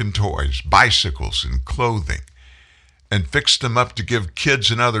and broken toys, bicycles, and clothing, and fix them up to give kids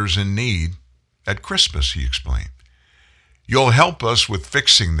and others in need at Christmas," he explained. "You'll help us with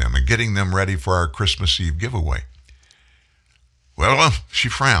fixing them and getting them ready for our Christmas Eve giveaway." "Well," she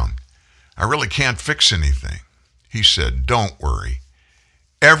frowned, "I really can't fix anything." He said, "Don't worry.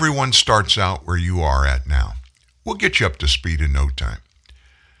 Everyone starts out where you are at now. We'll get you up to speed in no time."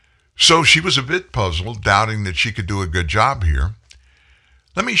 So she was a bit puzzled, doubting that she could do a good job here.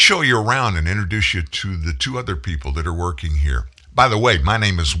 "Let me show you around and introduce you to the two other people that are working here. By the way, my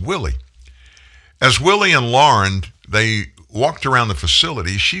name is Willie." As Willie and Lauren, they walked around the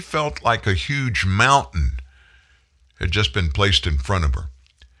facility, she felt like a huge mountain had just been placed in front of her.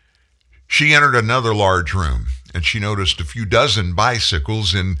 She entered another large room, and she noticed a few dozen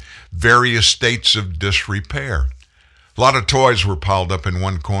bicycles in various states of disrepair. A lot of toys were piled up in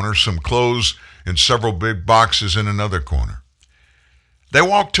one corner, some clothes in several big boxes in another corner. They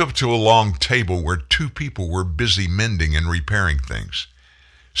walked up to a long table where two people were busy mending and repairing things.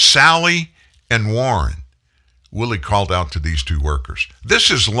 Sally and Warren. Willie called out to these two workers, "This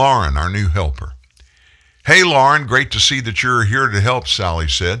is Lauren, our new helper." "Hey, Lauren, great to see that you're here to help," Sally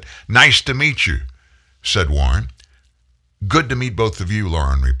said. "Nice to meet you," said Warren. "Good to meet both of you,"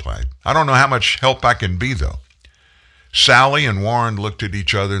 Lauren replied. "I don't know how much help I can be, though." Sally and Warren looked at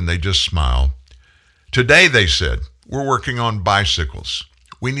each other and they just smiled. Today, they said, we're working on bicycles.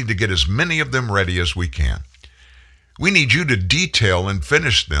 We need to get as many of them ready as we can. We need you to detail and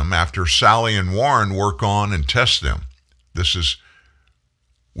finish them after Sally and Warren work on and test them. This is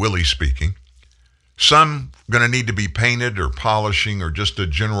Willie speaking. Some going to need to be painted or polishing or just a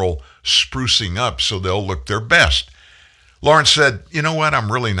general sprucing up so they'll look their best. Lauren said, you know what?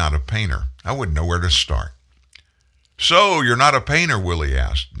 I'm really not a painter. I wouldn't know where to start. So, you're not a painter, Willie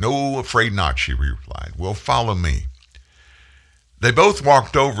asked. No, afraid not, she replied. Well, follow me. They both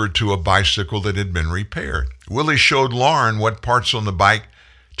walked over to a bicycle that had been repaired. Willie showed Lauren what parts on the bike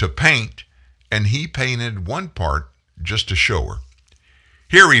to paint, and he painted one part just to show her.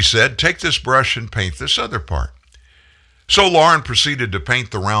 Here, he said, take this brush and paint this other part. So Lauren proceeded to paint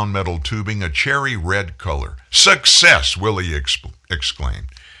the round metal tubing a cherry red color. Success, Willie exclaimed.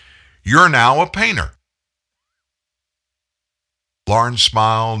 You're now a painter. Lauren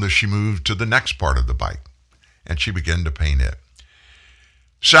smiled as she moved to the next part of the bike, and she began to paint it.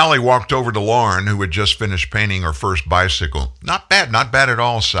 Sally walked over to Lauren, who had just finished painting her first bicycle. Not bad at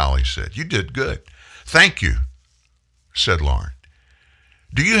all, Sally said. You did good. Thank you, said Lauren.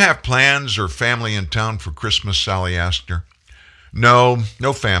 Do you have plans or family in town for Christmas, Sally asked her. No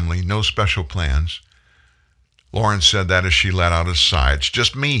family, no special plans. Lauren said that as she let out a sigh. It's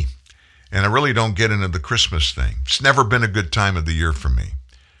just me, and I really don't get into the Christmas thing. It's never been a good time of the year for me.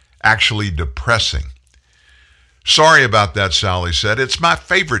 Actually depressing. Sorry about that, Sally said. It's my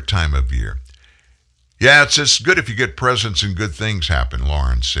favorite time of year. Yeah, it's good if you get presents and good things happen,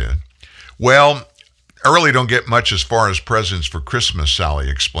 Lauren said. Well, I really don't get much as far as presents for Christmas, Sally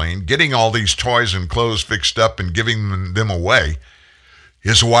explained. Getting all these toys and clothes fixed up and giving them away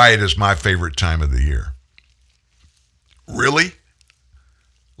is why it is my favorite time of the year. Really?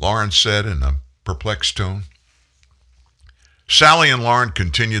 Lauren said in a perplexed tone. Sally and Lauren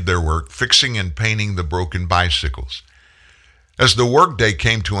continued their work, fixing and painting the broken bicycles. As the workday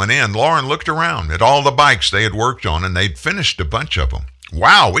came to an end, Lauren looked around at all the bikes they had worked on, and they'd finished a bunch of them.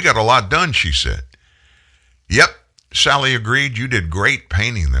 Wow, we got a lot done, she said. Yep, Sally agreed. You did great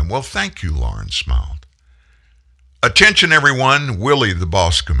painting them. Well, thank you, Lauren smiled. Attention, everyone, Willie, the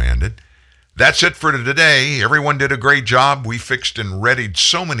boss, commanded. That's it for today. Everyone did a great job. We fixed and readied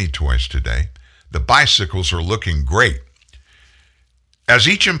so many toys today. The bicycles are looking great. As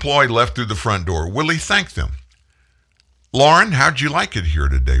each employee left through the front door, Willie thanked them. Lauren, how'd you like it here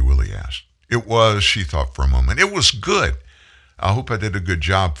today, Willie asked. It was, she thought for a moment. It was good. I hope I did a good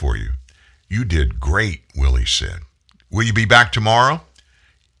job for you. You did great, Willie said. Will you be back tomorrow?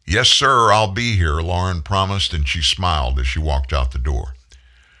 Yes, sir, I'll be here, Lauren promised, and she smiled as she walked out the door.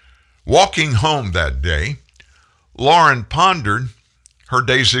 Walking home that day, Lauren pondered her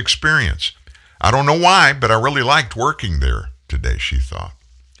day's experience. I don't know why, but I really liked working there today, she thought.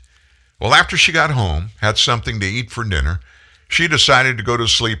 Well, after she got home, had something to eat for dinner, she decided to go to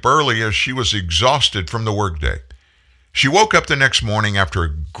sleep early as she was exhausted from the workday. She woke up the next morning after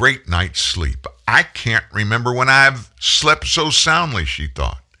a great night's sleep. I can't remember when I've slept so soundly, she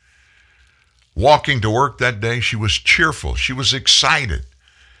thought. Walking to work that day, she was cheerful. She was excited.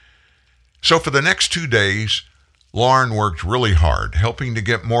 So for the next 2 days, Lauren worked really hard, helping to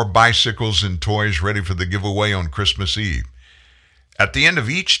get more bicycles and toys ready for the giveaway on Christmas Eve. At the end of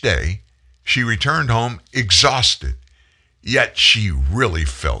each day, she returned home exhausted, yet she really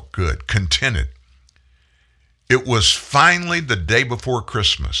felt good, contented. It was finally the day before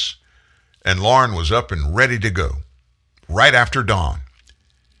Christmas, and Lauren was up and ready to go, right after dawn.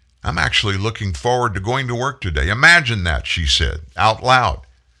 I'm actually looking forward to going to work today. Imagine that, she said, out loud.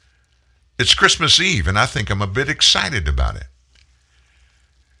 It's Christmas Eve, and I think I'm a bit excited about it.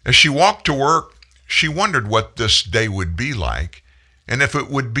 As she walked to work, she wondered what this day would be like, and if it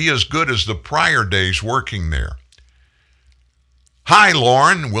would be as good as the prior days working there. Hi,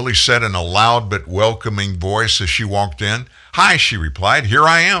 Lauren, Willie said in a loud but welcoming voice as she walked in. Hi, she replied. Here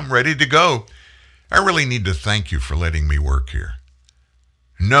I am, ready to go. I really need to thank you for letting me work here.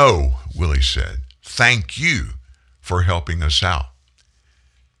 No, Willie said. Thank you for helping us out.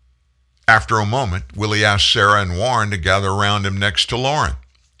 After a moment, Willie asked Sarah and Warren to gather around him next to Lauren.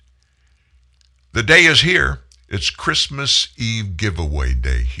 The day is here. It's Christmas Eve giveaway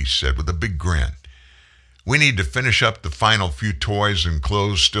day, he said with a big grin. We need to finish up the final few toys and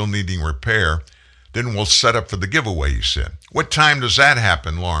clothes still needing repair. Then we'll set up for the giveaway, he said. What time does that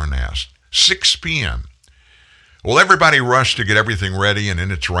happen, Lauren asked. 6 p.m. Well, everybody rushed to get everything ready and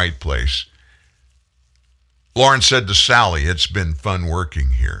in its right place. Lauren said to Sally, it's been fun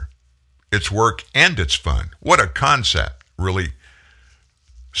working here. It's work and it's fun. What a concept, really,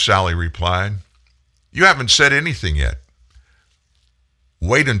 Sally replied. You haven't said anything yet.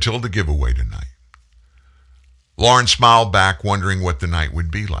 Wait until the giveaway tonight. Lauren smiled back, wondering what the night would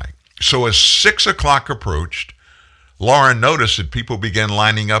be like. So as 6 o'clock approached, Lauren noticed that people began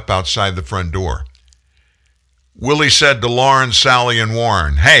lining up outside the front door. Willie said to Lauren, Sally, and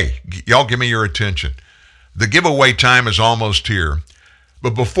Warren, "Hey, y'all give me your attention. The giveaway time is almost here.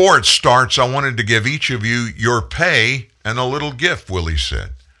 But before it starts, I wanted to give each of you your pay and a little gift," Willie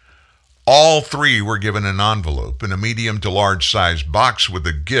said. All three were given an envelope in a medium to large size box with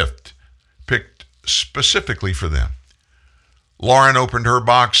a gift picked specifically for them. Lauren opened her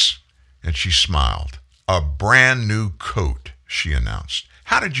box and she smiled. "A brand new coat," she announced.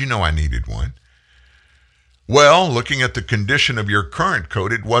 "How did you know I needed one?" "Well, looking at the condition of your current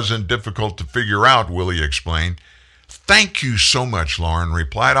coat, it wasn't difficult to figure out," Willie explained. "Thank you so much," Lauren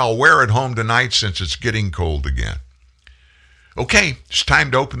replied. "I'll wear it home tonight since it's getting cold again." "Okay, it's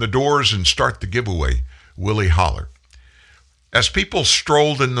time to open the doors and start the giveaway," Willie hollered. As people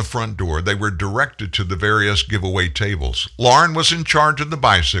strolled in the front door, they were directed to the various giveaway tables. Lauren was in charge of the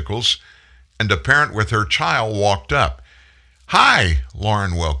bicycles, and a parent with her child walked up. "Hi,"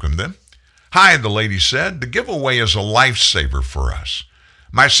 Lauren welcomed them. "Hi," the lady said. "The giveaway is a lifesaver for us.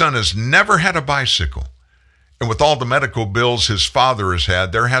 My son has never had a bicycle, and with all the medical bills his father has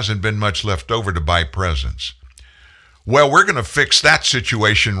had, there hasn't been much left over to buy presents." "Well, we're going to fix that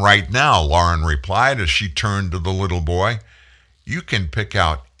situation right now," Lauren replied as she turned to the little boy. "You can pick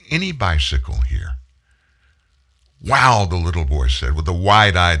out any bicycle here." "Wow," the little boy said with a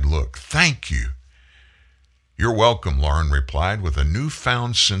wide-eyed look. "Thank you." "You're welcome," Lauren replied with a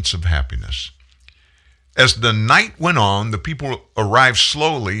newfound sense of happiness. As the night went on, the people arrived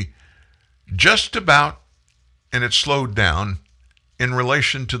slowly, just about, and it slowed down in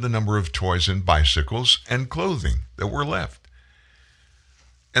relation to the number of toys and bicycles and clothing that were left.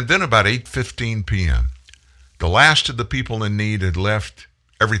 And then about 8:15 p.m., the last of the people in need had left.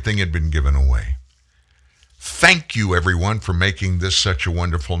 Everything had been given away. "Thank you, everyone, for making this such a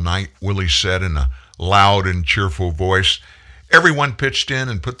wonderful night," Willie said in a loud and cheerful voice. Everyone pitched in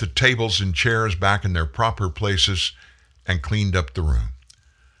and put the tables and chairs back in their proper places and cleaned up the room.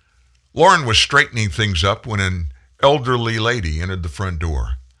 Lauren was straightening things up when an elderly lady entered the front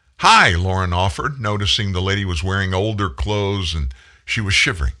door. "Hi," Lauren offered, noticing the lady was wearing older clothes and she was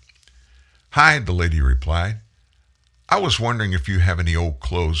shivering. "Hi," the lady replied. "I was wondering if you have any old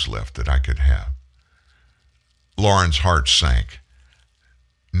clothes left that I could have." Lauren's heart sank.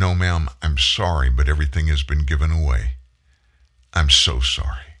 "No, ma'am, I'm sorry, but everything has been given away. I'm so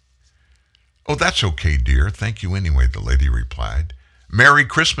sorry." "Oh, that's okay, dear. Thank you anyway," the lady replied. "Merry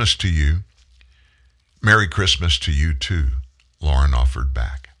Christmas to you." "Merry Christmas to you, too," Lauren offered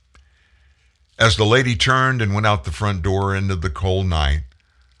back. As the lady turned and went out the front door into the cold night,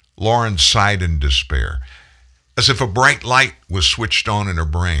 Lauren sighed in despair. As if a bright light was switched on in her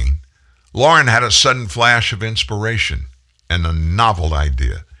brain, Lauren had a sudden flash of inspiration and a novel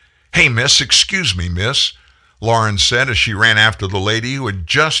idea. "Hey, miss, excuse me, miss," Lauren said as she ran after the lady who had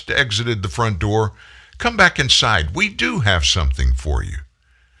just exited the front door. "Come back inside. We do have something for you."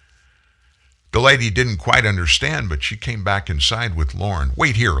 The lady didn't quite understand, but she came back inside with Lauren.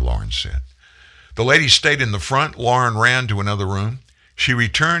 "Wait here," Lauren said. The lady stayed in the front. Lauren ran to another room. She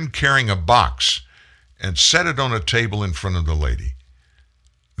returned carrying a box and set it on a table in front of the lady.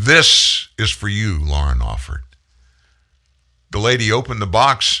 "This is for you," Lauren offered. The lady opened the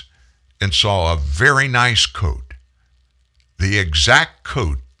box and saw a very nice coat, the exact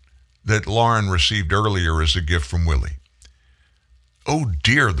coat that Lauren received earlier as a gift from Willie. "Oh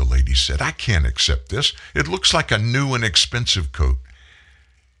dear," the lady said, "I can't accept this. It looks like a new and expensive coat."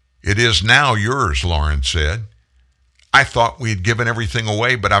 "It is now yours," Lauren said. "I thought we had given everything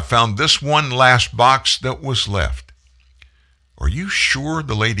away, but I found this one last box that was left." "Are you sure?"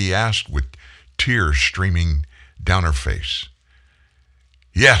 the lady asked with tears streaming down her face.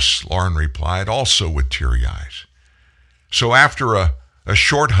 "Yes," Lauren replied, also with teary eyes. So after a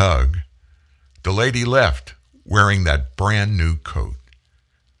short hug, the lady left wearing that brand new coat,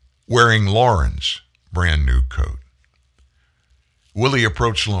 wearing Lauren's brand new coat. Willie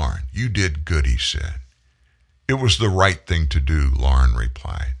approached Lauren. "You did good," he said. "It was the right thing to do," Lauren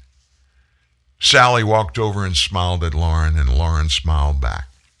replied. Sally walked over and smiled at Lauren, and Lauren smiled back.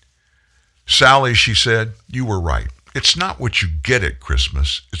 "Sally," she said, "you were right. It's not what you get at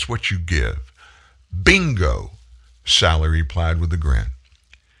Christmas, it's what you give." "Bingo," Sally replied with a grin.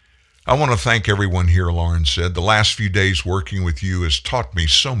 "I want to thank everyone here," Lauren said. "The last few days working with you has taught me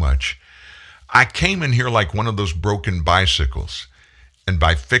so much. I came in here like one of those broken bicycles, and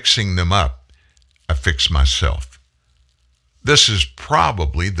by fixing them up, I fixed myself. This is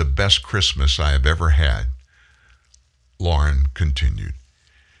probably the best Christmas I have ever had," Lauren continued.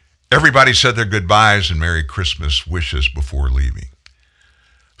 Everybody said their goodbyes and Merry Christmas wishes before leaving.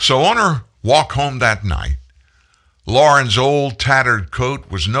 So on her walk home that night, Lauren's old tattered coat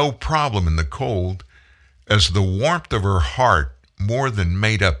was no problem in the cold, as the warmth of her heart more than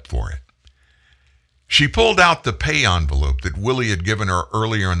made up for it. She pulled out the pay envelope that Willie had given her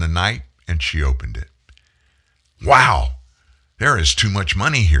earlier in the night, and she opened it. "Wow, there is too much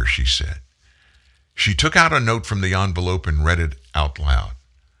money here," she said. She took out a note from the envelope and read it out loud.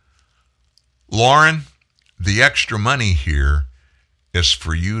 "Lauren, the extra money here is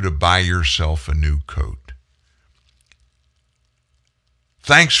for you to buy yourself a new coat.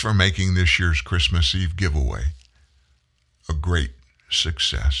 Thanks for making this year's Christmas Eve giveaway a great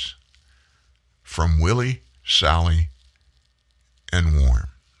success. From Willie, Sally, and Warren."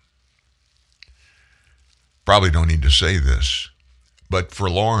 Probably don't need to say this, but for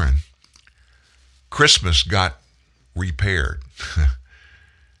Lauren, Christmas got repaired.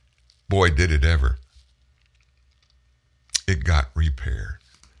 Boy, did it ever. It got repaired.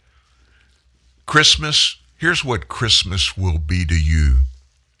 Christmas, here's what Christmas will be to you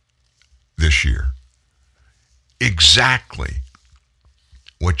this year. Exactly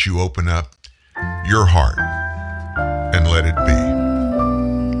what you open up your heart and let it be.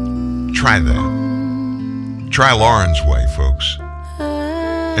 Try that. Try Lauren's way, folks.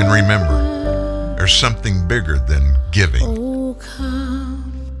 And remember, there's something bigger than giving. Oh,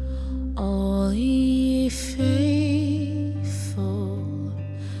 come, all ye faithful,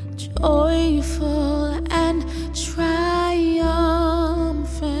 joyful and triumphant.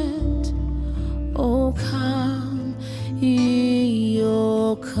 Oh, come, ye,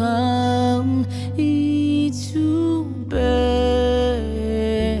 oh, come, ye to Bethlehem.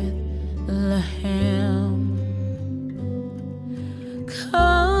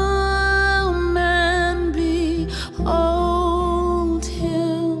 Come and behold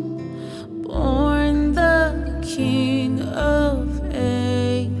him, born the King of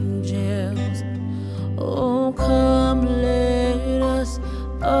angels. Oh, come, let us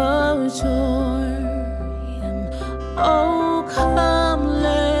adore him. Oh, come,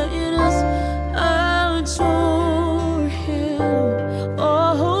 let us adore him.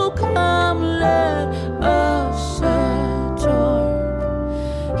 Oh, come, let us adore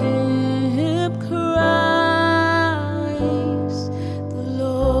him, Christ the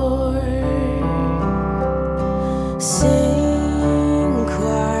Lord. Sing,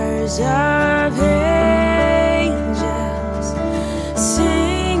 choirs of angels,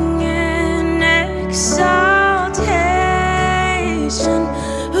 sing in exaltation.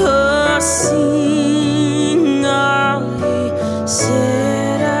 Oh, sing all ye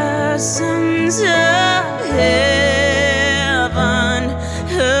citizens of heaven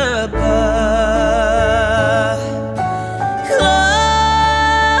above. Glory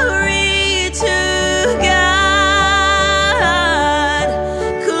to God,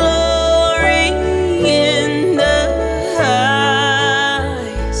 glory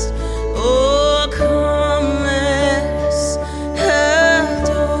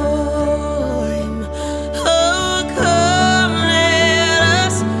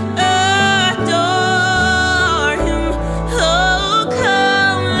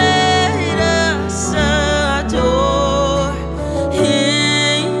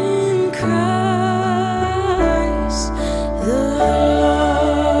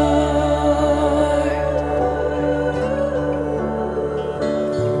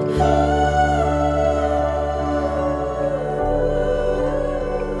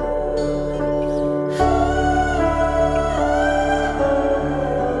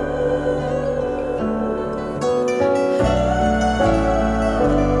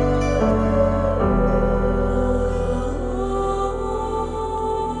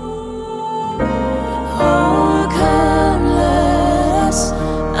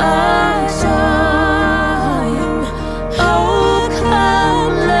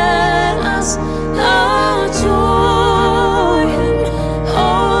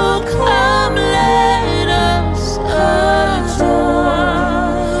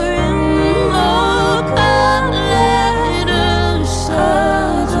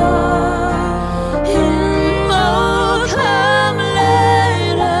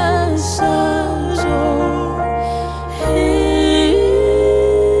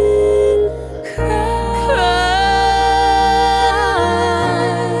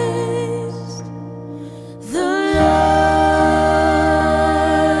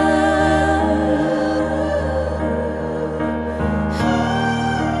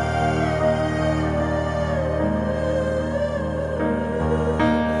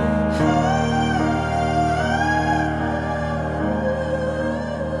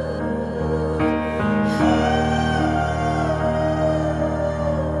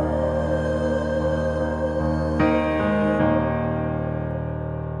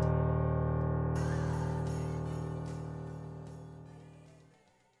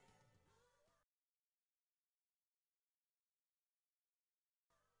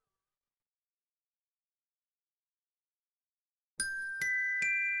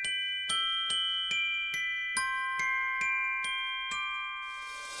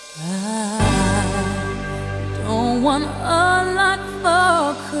want a lot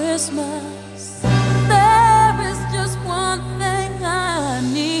for Christmas. There is just one thing I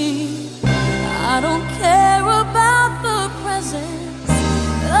need. I don't care about the presents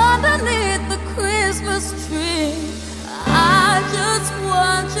underneath the Christmas tree. I just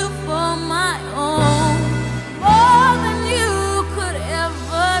want you for my own, more than you could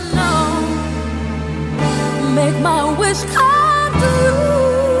ever know. Make my wish come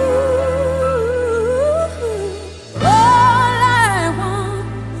true. All I want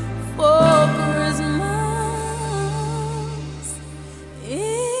for Christmas is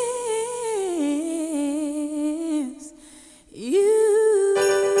you.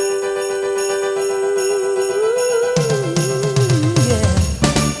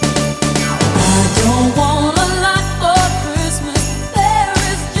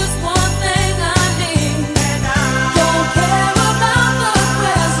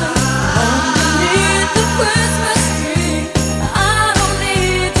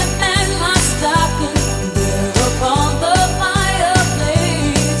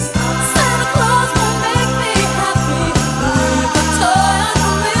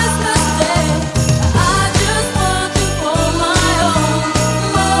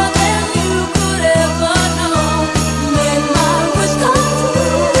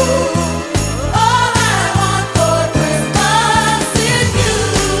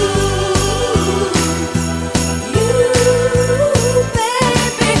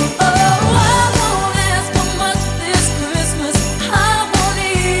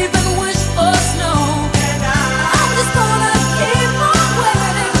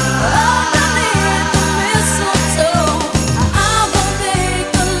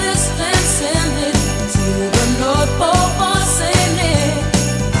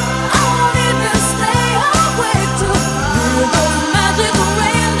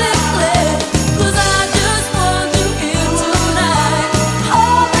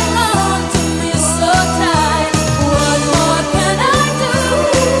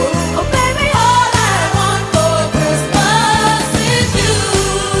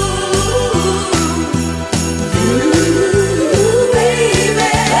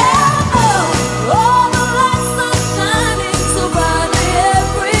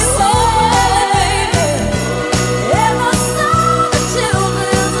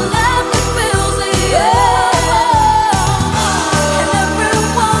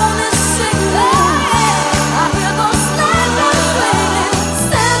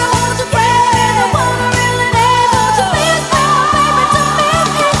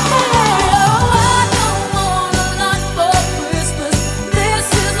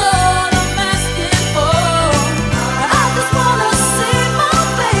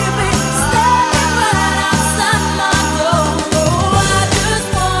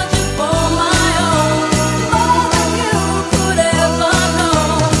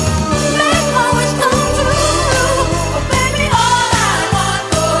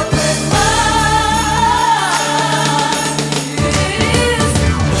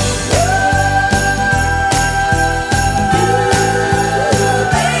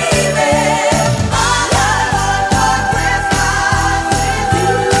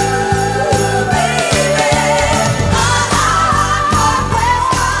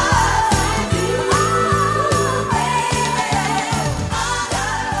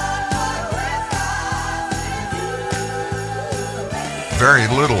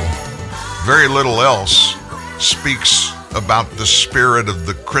 Very little else speaks about the spirit of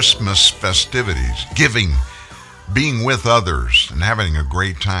the Christmas festivities, giving, being with others, and having a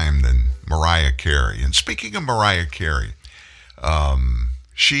great time than Mariah Carey. And speaking of Mariah Carey,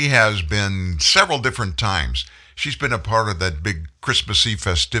 she has been several different times. She's been a part of that big Christmas Eve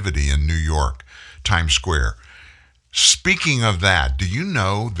festivity in New York, Times Square. Speaking of that, do you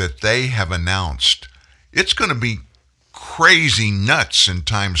know that they have announced it's going to be crazy nuts in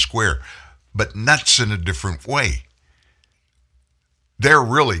Times Square, but nuts in a different way? They're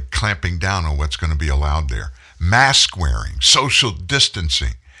really clamping down on what's going to be allowed there. Mask wearing, social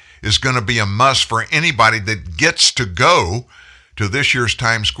distancing is going to be a must for anybody that gets to go to this year's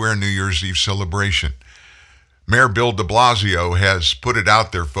Times Square New Year's Eve celebration. Mayor Bill de Blasio has put it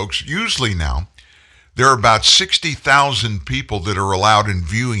out there, folks. Usually now, there are about 60,000 people that are allowed in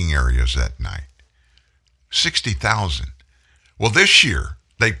viewing areas that night. 60,000. Well, this year,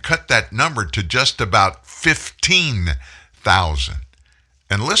 they've cut that number to just about 15,000.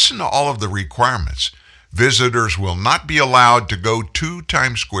 And listen to all of the requirements. Visitors will not be allowed to go to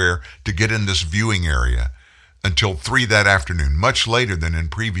Times Square to get in this viewing area until 3 that afternoon, much later than in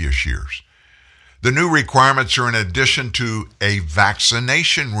previous years. The new requirements are in addition to a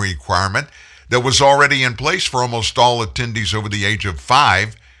vaccination requirement that was already in place for almost all attendees over the age of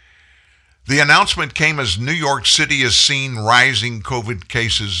 5. The announcement came as New York City has seen rising COVID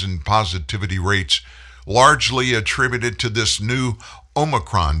cases and positivity rates, largely attributed to this new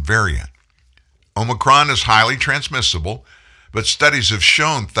Omicron variant. Omicron is highly transmissible, but studies have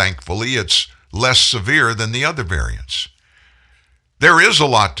shown, thankfully, it's less severe than the other variants. There is a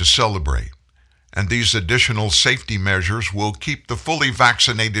lot to celebrate, and these additional safety measures will keep the fully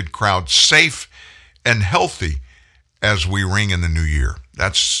vaccinated crowd safe and healthy as we ring in the new year.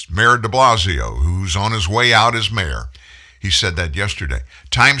 That's Mayor de Blasio, who's on his way out as mayor. He said that yesterday.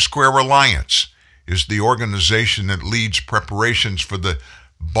 Times Square Alliance is the organization that leads preparations for the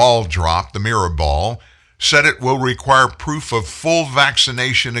ball drop, the mirror ball, said it will require proof of full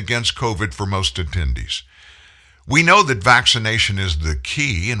vaccination against COVID for most attendees. We know that vaccination is the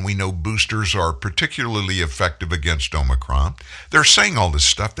key, and we know boosters are particularly effective against Omicron. They're saying all this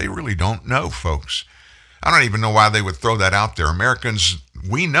stuff. They really don't know, folks. I don't even know why they would throw that out there. Americans,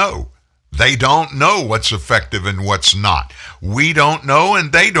 we know. They don't know what's effective and what's not. We don't know,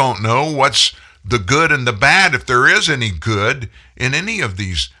 and they don't know what's the good and the bad, if there is any good in any of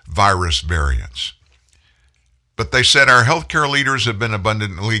these virus variants. But they said our healthcare leaders have been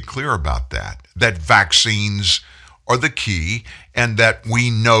abundantly clear about that vaccines are the key, and that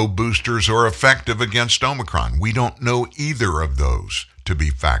we know boosters are effective against Omicron. We don't know either of those to be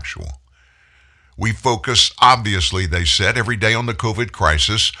factual. We focus, obviously, they said, every day on the COVID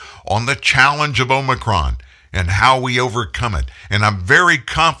crisis, on the challenge of Omicron and how we overcome it. And I'm very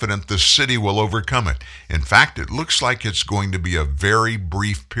confident the city will overcome it. In fact, it looks like it's going to be a very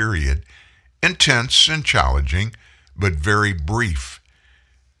brief period, intense and challenging, but very brief.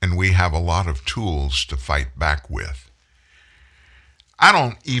 And we have a lot of tools to fight back with. I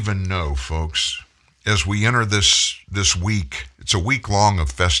don't even know, folks, as we enter this week, it's a week long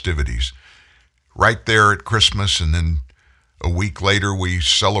of festivities. Right there at Christmas, and then a week later we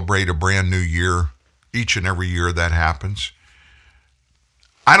celebrate a brand new year. Each and every year that happens.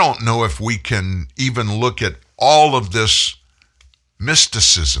 I don't know if we can even look at all of this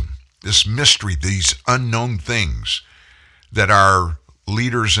mysticism, this mystery, these unknown things that our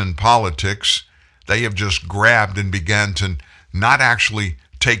leaders in politics, they have just grabbed and began to not actually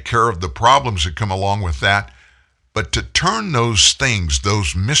take care of the problems that come along with that, but to turn those things,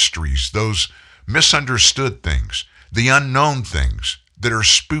 those mysteries, those misunderstood things, the unknown things that are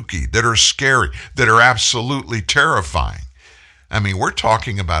spooky, that are scary, that are absolutely terrifying. I mean, we're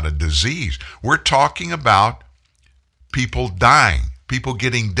talking about a disease. We're talking about people dying, people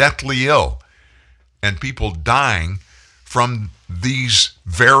getting deathly ill, and people dying from these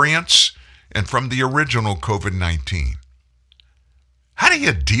variants and from the original COVID-19. How do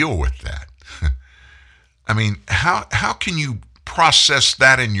you deal with that? I mean, how can you process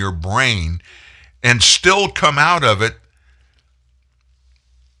that in your brain and still come out of it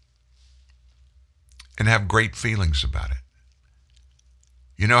and have great feelings about it?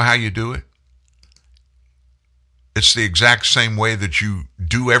 You know how you do it? It's the exact same way that you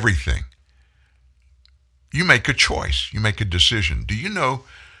do everything. You make a choice. You make a decision. Do you know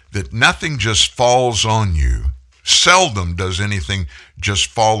that nothing just falls on you? Seldom does anything just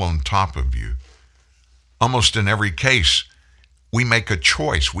fall on top of you. Almost in every case, we make a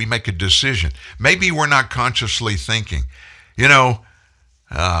choice. We make a decision. Maybe we're not consciously thinking,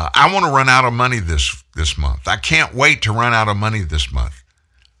 I want to run out of money this month. I can't wait to run out of money this month.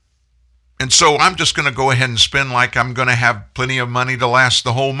 And so I'm just going to go ahead and spend like I'm going to have plenty of money to last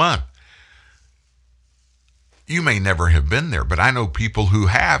the whole month. You may never have been there, but I know people who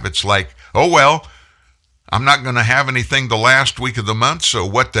have. It's like, oh, well, I'm not going to have anything the last week of the month, so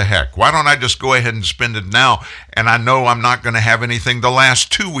what the heck? Why don't I just go ahead and spend it now? And I know I'm not going to have anything the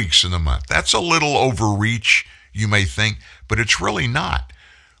last 2 weeks of the month. That's a little overreach, you may think, but it's really not.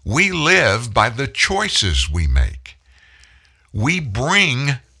 We live by the choices we make. We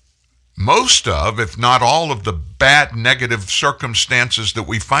bring most of, if not all of the bad, negative circumstances that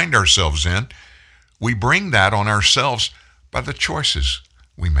we find ourselves in, we bring that on ourselves by the choices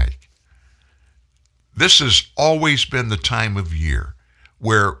we make. This has always been the time of year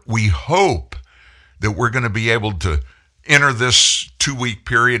where we hope that we're going to be able to enter this 2-week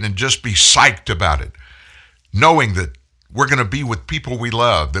period and just be psyched about it, knowing that we're going to be with people we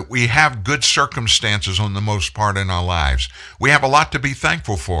love, that we have good circumstances on the most part in our lives. We have a lot to be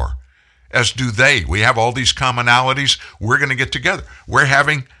thankful for, as do they. We have all these commonalities. We're going to get together. We're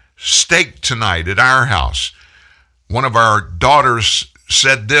having steak tonight at our house. One of our daughters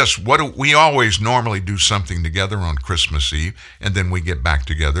said this, we always normally do something together on Christmas Eve, and then we get back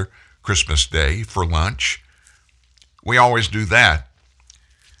together Christmas Day for lunch. We always do that.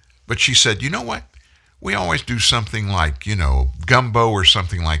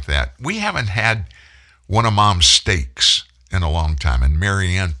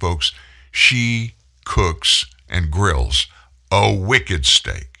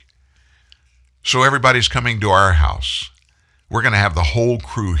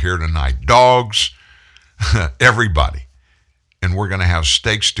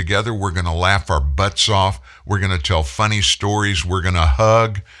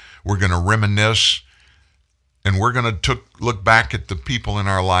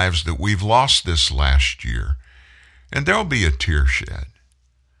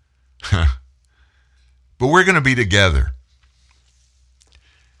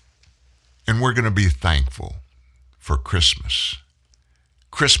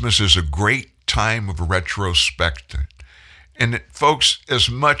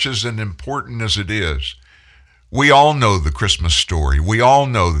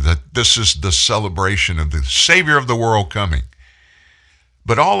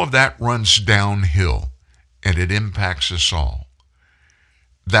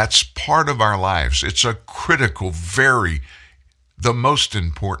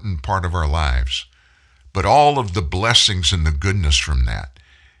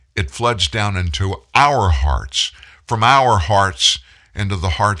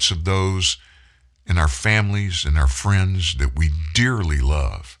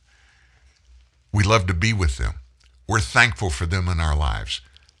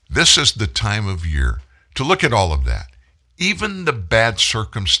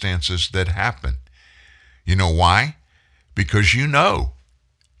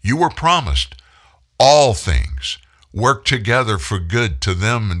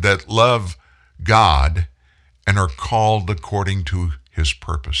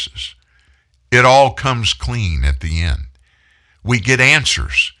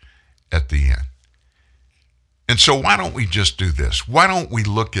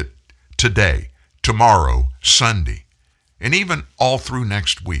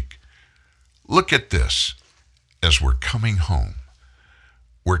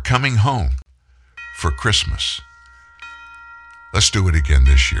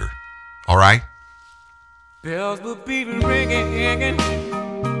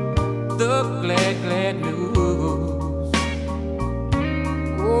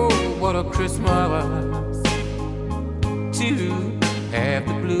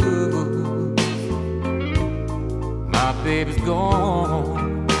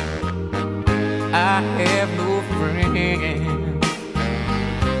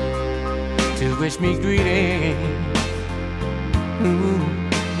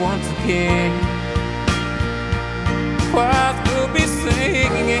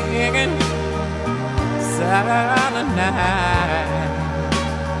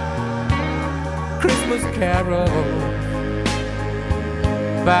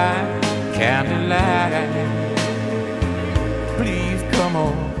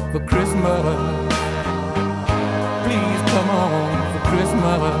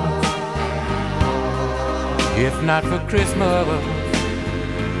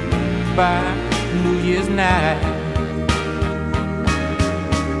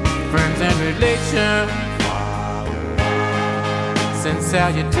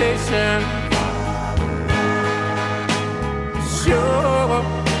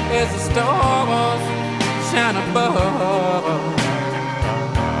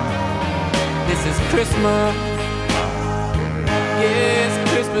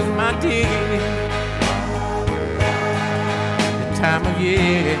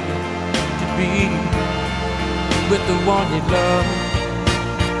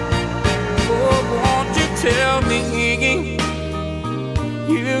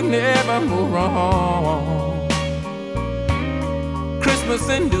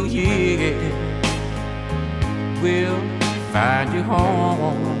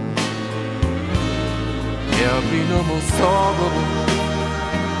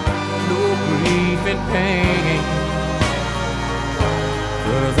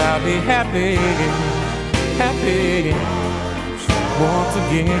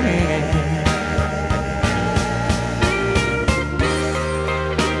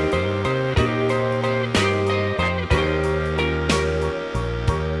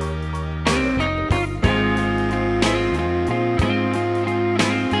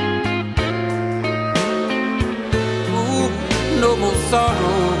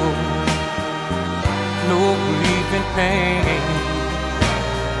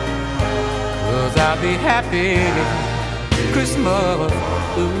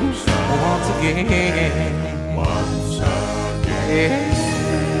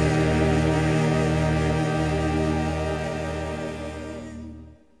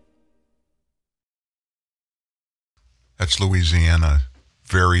 That's Louisiana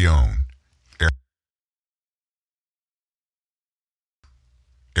very own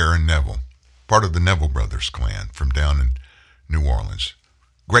Aaron Neville, part of the Neville Brothers clan from down in New Orleans.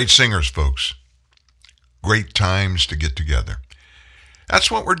 Great singers, folks. Great times to get together. That's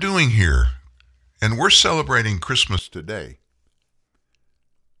what we're doing here, and we're celebrating Christmas today.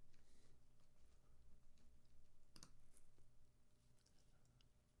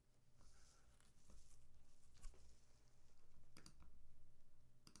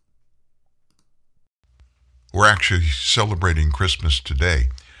 We're actually celebrating Christmas today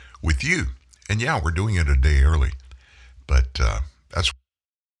with you. And yeah, we're doing it a day early. But that's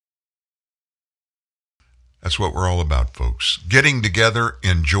what we're all about, folks. Getting together,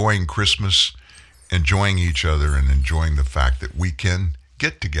 enjoying Christmas, enjoying each other, and enjoying the fact that we can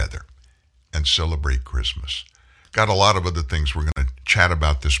get together and celebrate Christmas. Got a lot of other things we're going to chat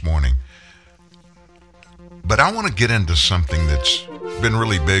about this morning. But I want to get into something that's been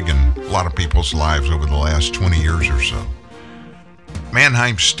really big in a lot of people's lives over the last 20 years or so.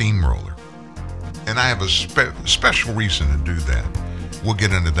 Mannheim Steamroller. And I have a special reason to do that. We'll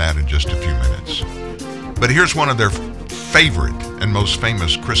get into that in just a few minutes. But here's one of their favorite and most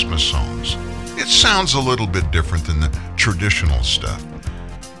famous Christmas songs. It sounds a little bit different than the traditional stuff.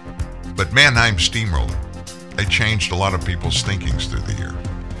 But Mannheim Steamroller, they changed a lot of people's thinkings through the year.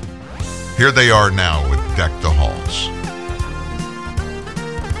 Here they are now with Deck the Halls.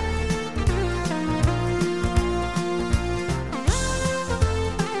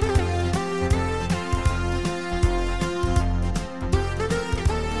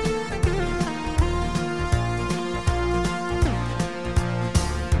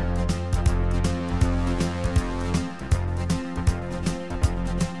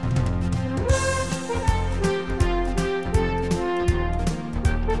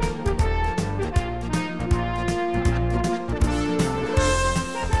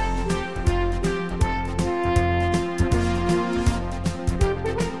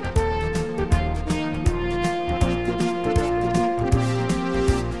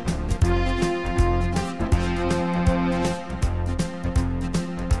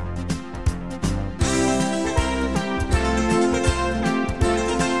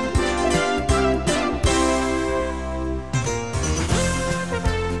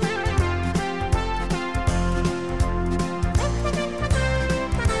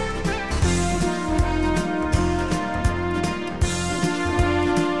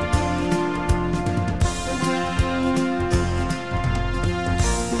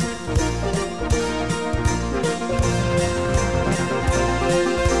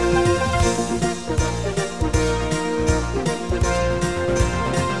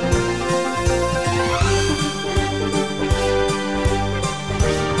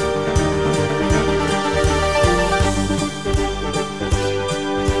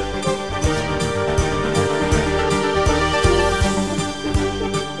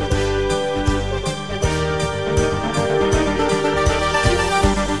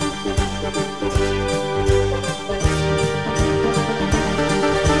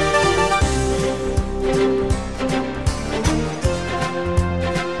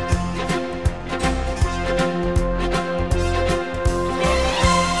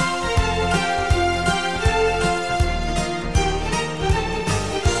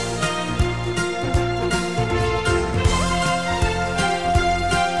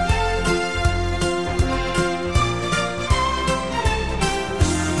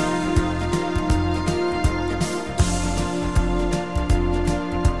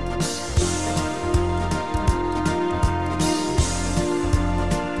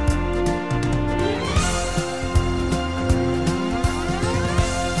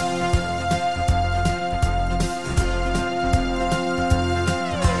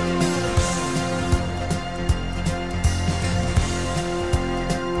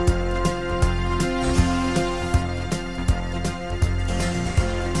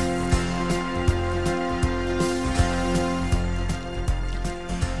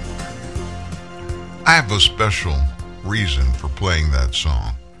 I have a special reason for playing that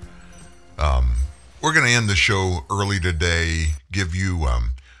song. We're going to end the show early today, give you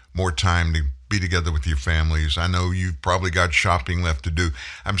more time to be together with your families. I know you've probably got shopping left to do.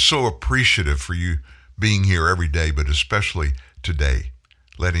 I'm so appreciative for you being here every day, but especially today,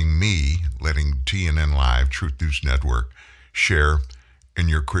 letting TNN Live, Truth News Network, share in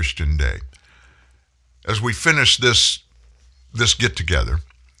your Christian day. As we finish this get-together,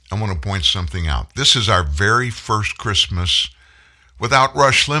 I want to point something out. This is our very first Christmas without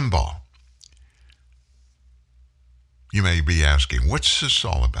Rush Limbaugh. You may be asking, what's this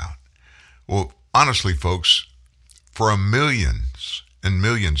all about? Well, honestly, folks, For millions and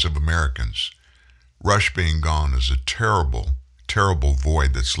millions of Americans, Rush being gone is a terrible, terrible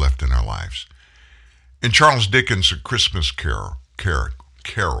void that's left in our lives. In Charles Dickens' A Christmas Carol,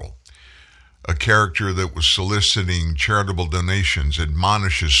 a character that was soliciting charitable donations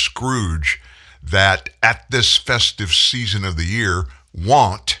admonishes Scrooge that at this festive season of the year,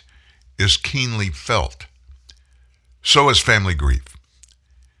 want is keenly felt. So is family grief.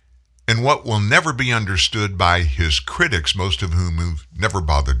 And what will never be understood by his critics, most of whom have never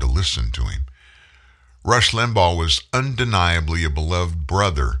bothered to listen to him, Rush Limbaugh was undeniably a beloved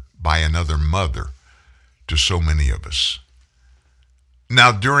brother by another mother to so many of us.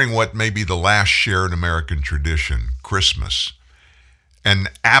 Now, during what may be the last shared American tradition, Christmas, an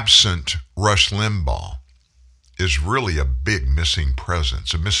absent Rush Limbaugh is really a big missing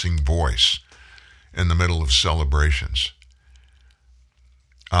presence, a missing voice in the middle of celebrations.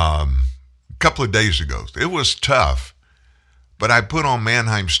 A couple of days ago, it was tough, but I put on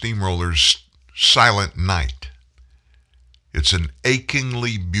Mannheim Steamroller's Silent Night. It's an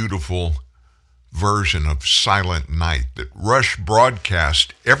achingly beautiful version of Silent Night that Rush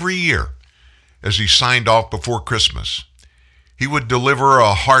broadcast every year as he signed off before Christmas. He would deliver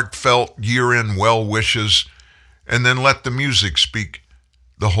a heartfelt year-end well wishes and then let the music speak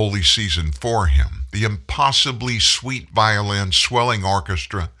the holy season for him. The impossibly sweet violin, swelling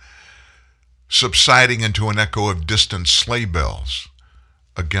orchestra, subsiding into an echo of distant sleigh bells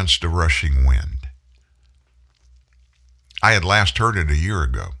against a rushing wind. I had last heard it a year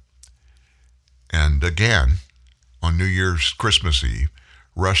ago. And again, on New Year's Christmas Eve,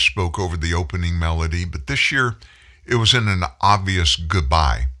 Rush spoke over the opening melody, but this year it was in an obvious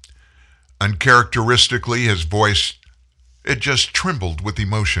goodbye. Uncharacteristically, his voice, it just trembled with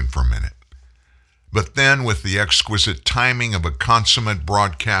emotion for a minute. But then, with the exquisite timing of a consummate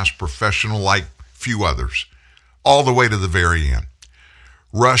broadcast professional like few others, all the way to the very end,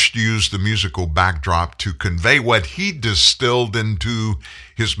 Rush used the musical backdrop to convey what he distilled into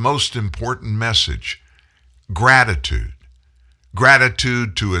his most important message: gratitude.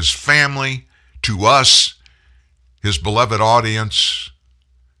 Gratitude to his family, to us, his beloved audience,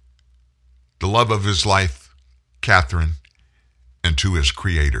 the love of his life, Catherine, and to his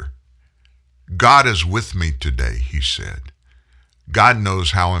Creator. God is with me today, he said. God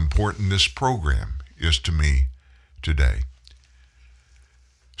knows how important this program is to me today.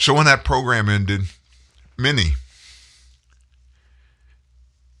 So when that program ended, many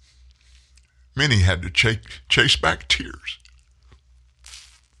had to chase back tears.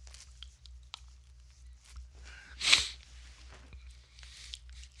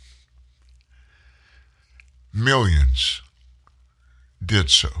 Millions did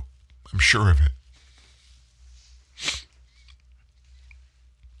so. I'm sure of it.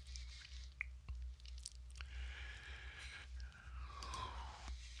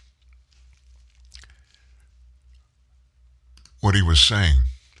 What he was saying,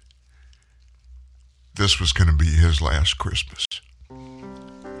 this was going to be his last Christmas.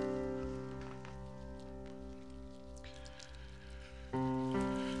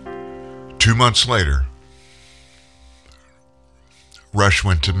 Two months later, Rush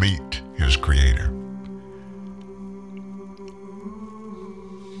went to meet his Creator.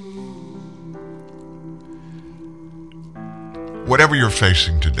 Whatever you're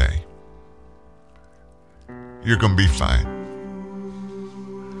facing today, you're going to be fine.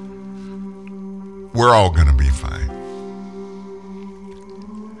 We're all going to be fine.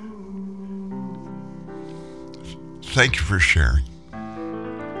 Thank you for sharing.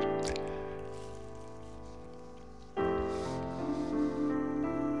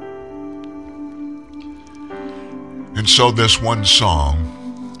 And so this one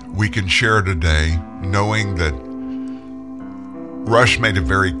song we can share today, knowing that Rush made it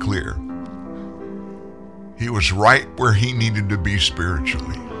very clear. He was right where he needed to be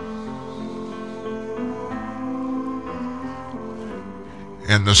spiritually.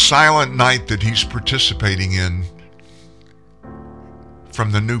 And the silent night that he's participating in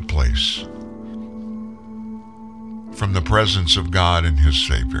from the new place, from the presence of God and his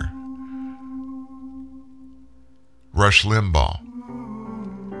Savior, Rush Limbaugh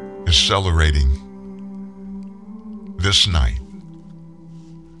is celebrating this night,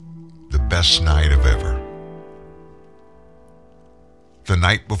 the best night of ever. The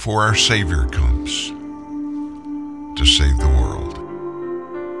night before our Savior comes to save the world.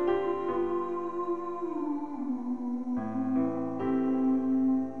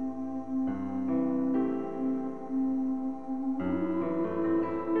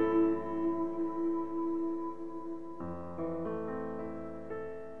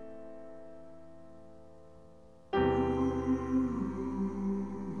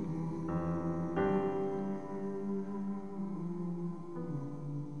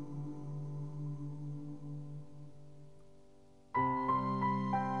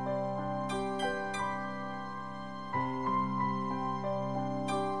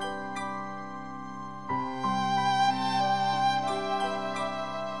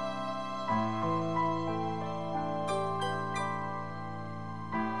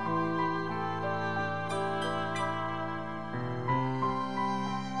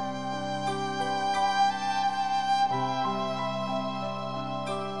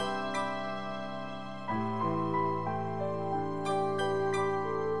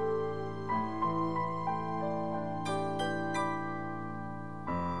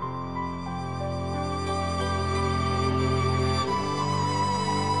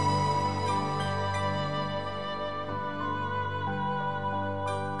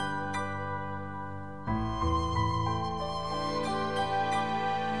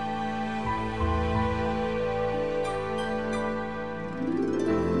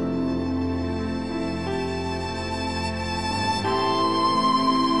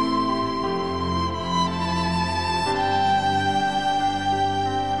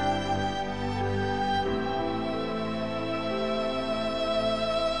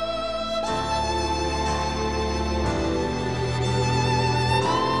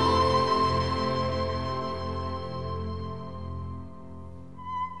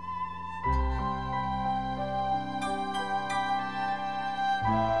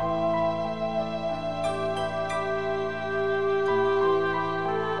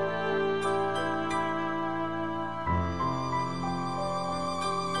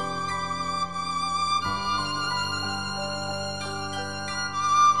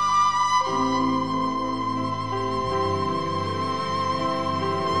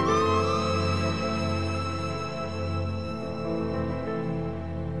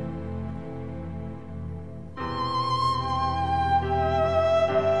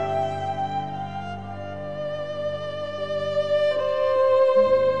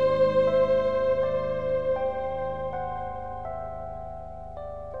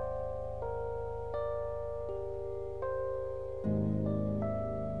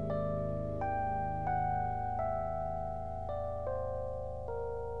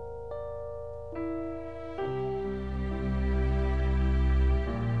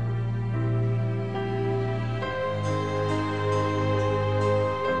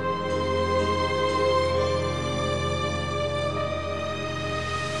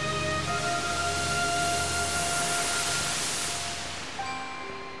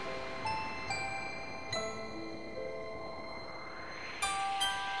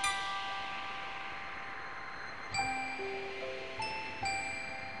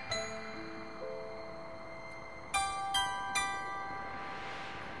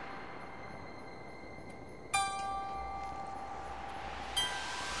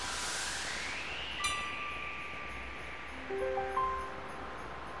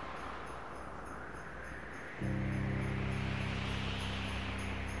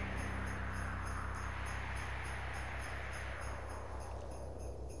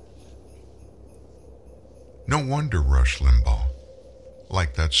 No wonder Rush Limbaugh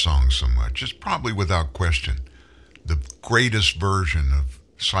liked that song so much. It's probably without question the greatest version of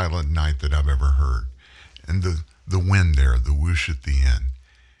Silent Night that I've ever heard. And the wind there, the whoosh at the end.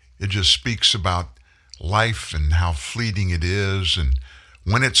 It just speaks about life and how fleeting it is, and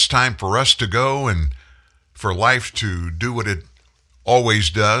when it's time for us to go and for life to do what it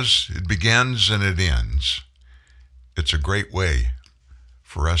always does, it begins and it ends. It's a great way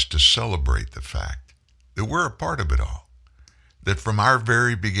for us to celebrate the fact that we're a part of it all, that from our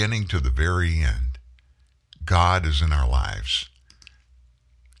very beginning to the very end, God is in our lives,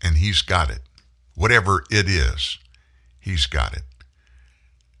 and He's got it. Whatever it is, He's got it.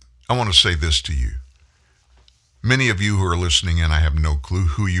 I want to say this to you. Many of you who are listening in, I have no clue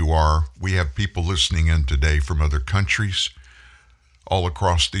who you are. We have people listening in today from other countries, all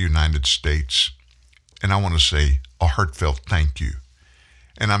across the United States. And I want to say a heartfelt thank you.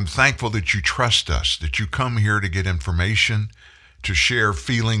 And I'm thankful that you trust us, that you come here to get information, to share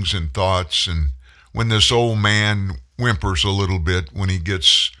feelings and thoughts. And when this old man whimpers a little bit, when he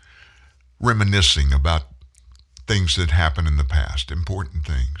gets reminiscing about things that happened in the past, important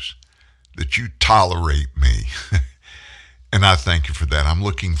things, that you tolerate me. And I thank you for that. I'm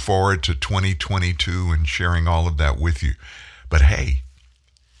looking forward to 2022 and sharing all of that with you. But hey,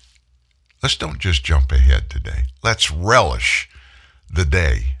 let's don't just jump ahead today. Let's relish the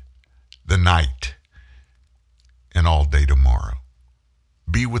day, the night, and all day tomorrow.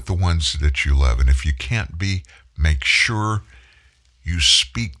 Be with the ones that you love. And if you can't be, make sure you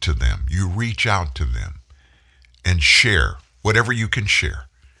speak to them. You reach out to them and share whatever you can share.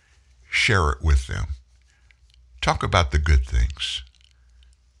 Share it with them. Talk about the good things.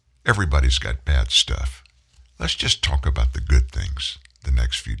 Everybody's got bad stuff. Let's just talk about the good things the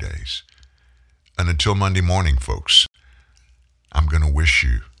next few days. And until Monday morning, folks, I'm going to wish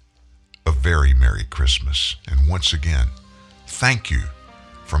you a very Merry Christmas. And once again, thank you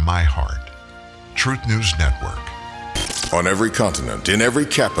from my heart. Truth News Network. On every continent, in every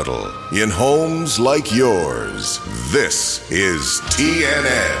capital, in homes like yours, this is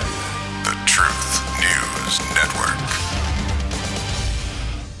TNN, the Truth News Network.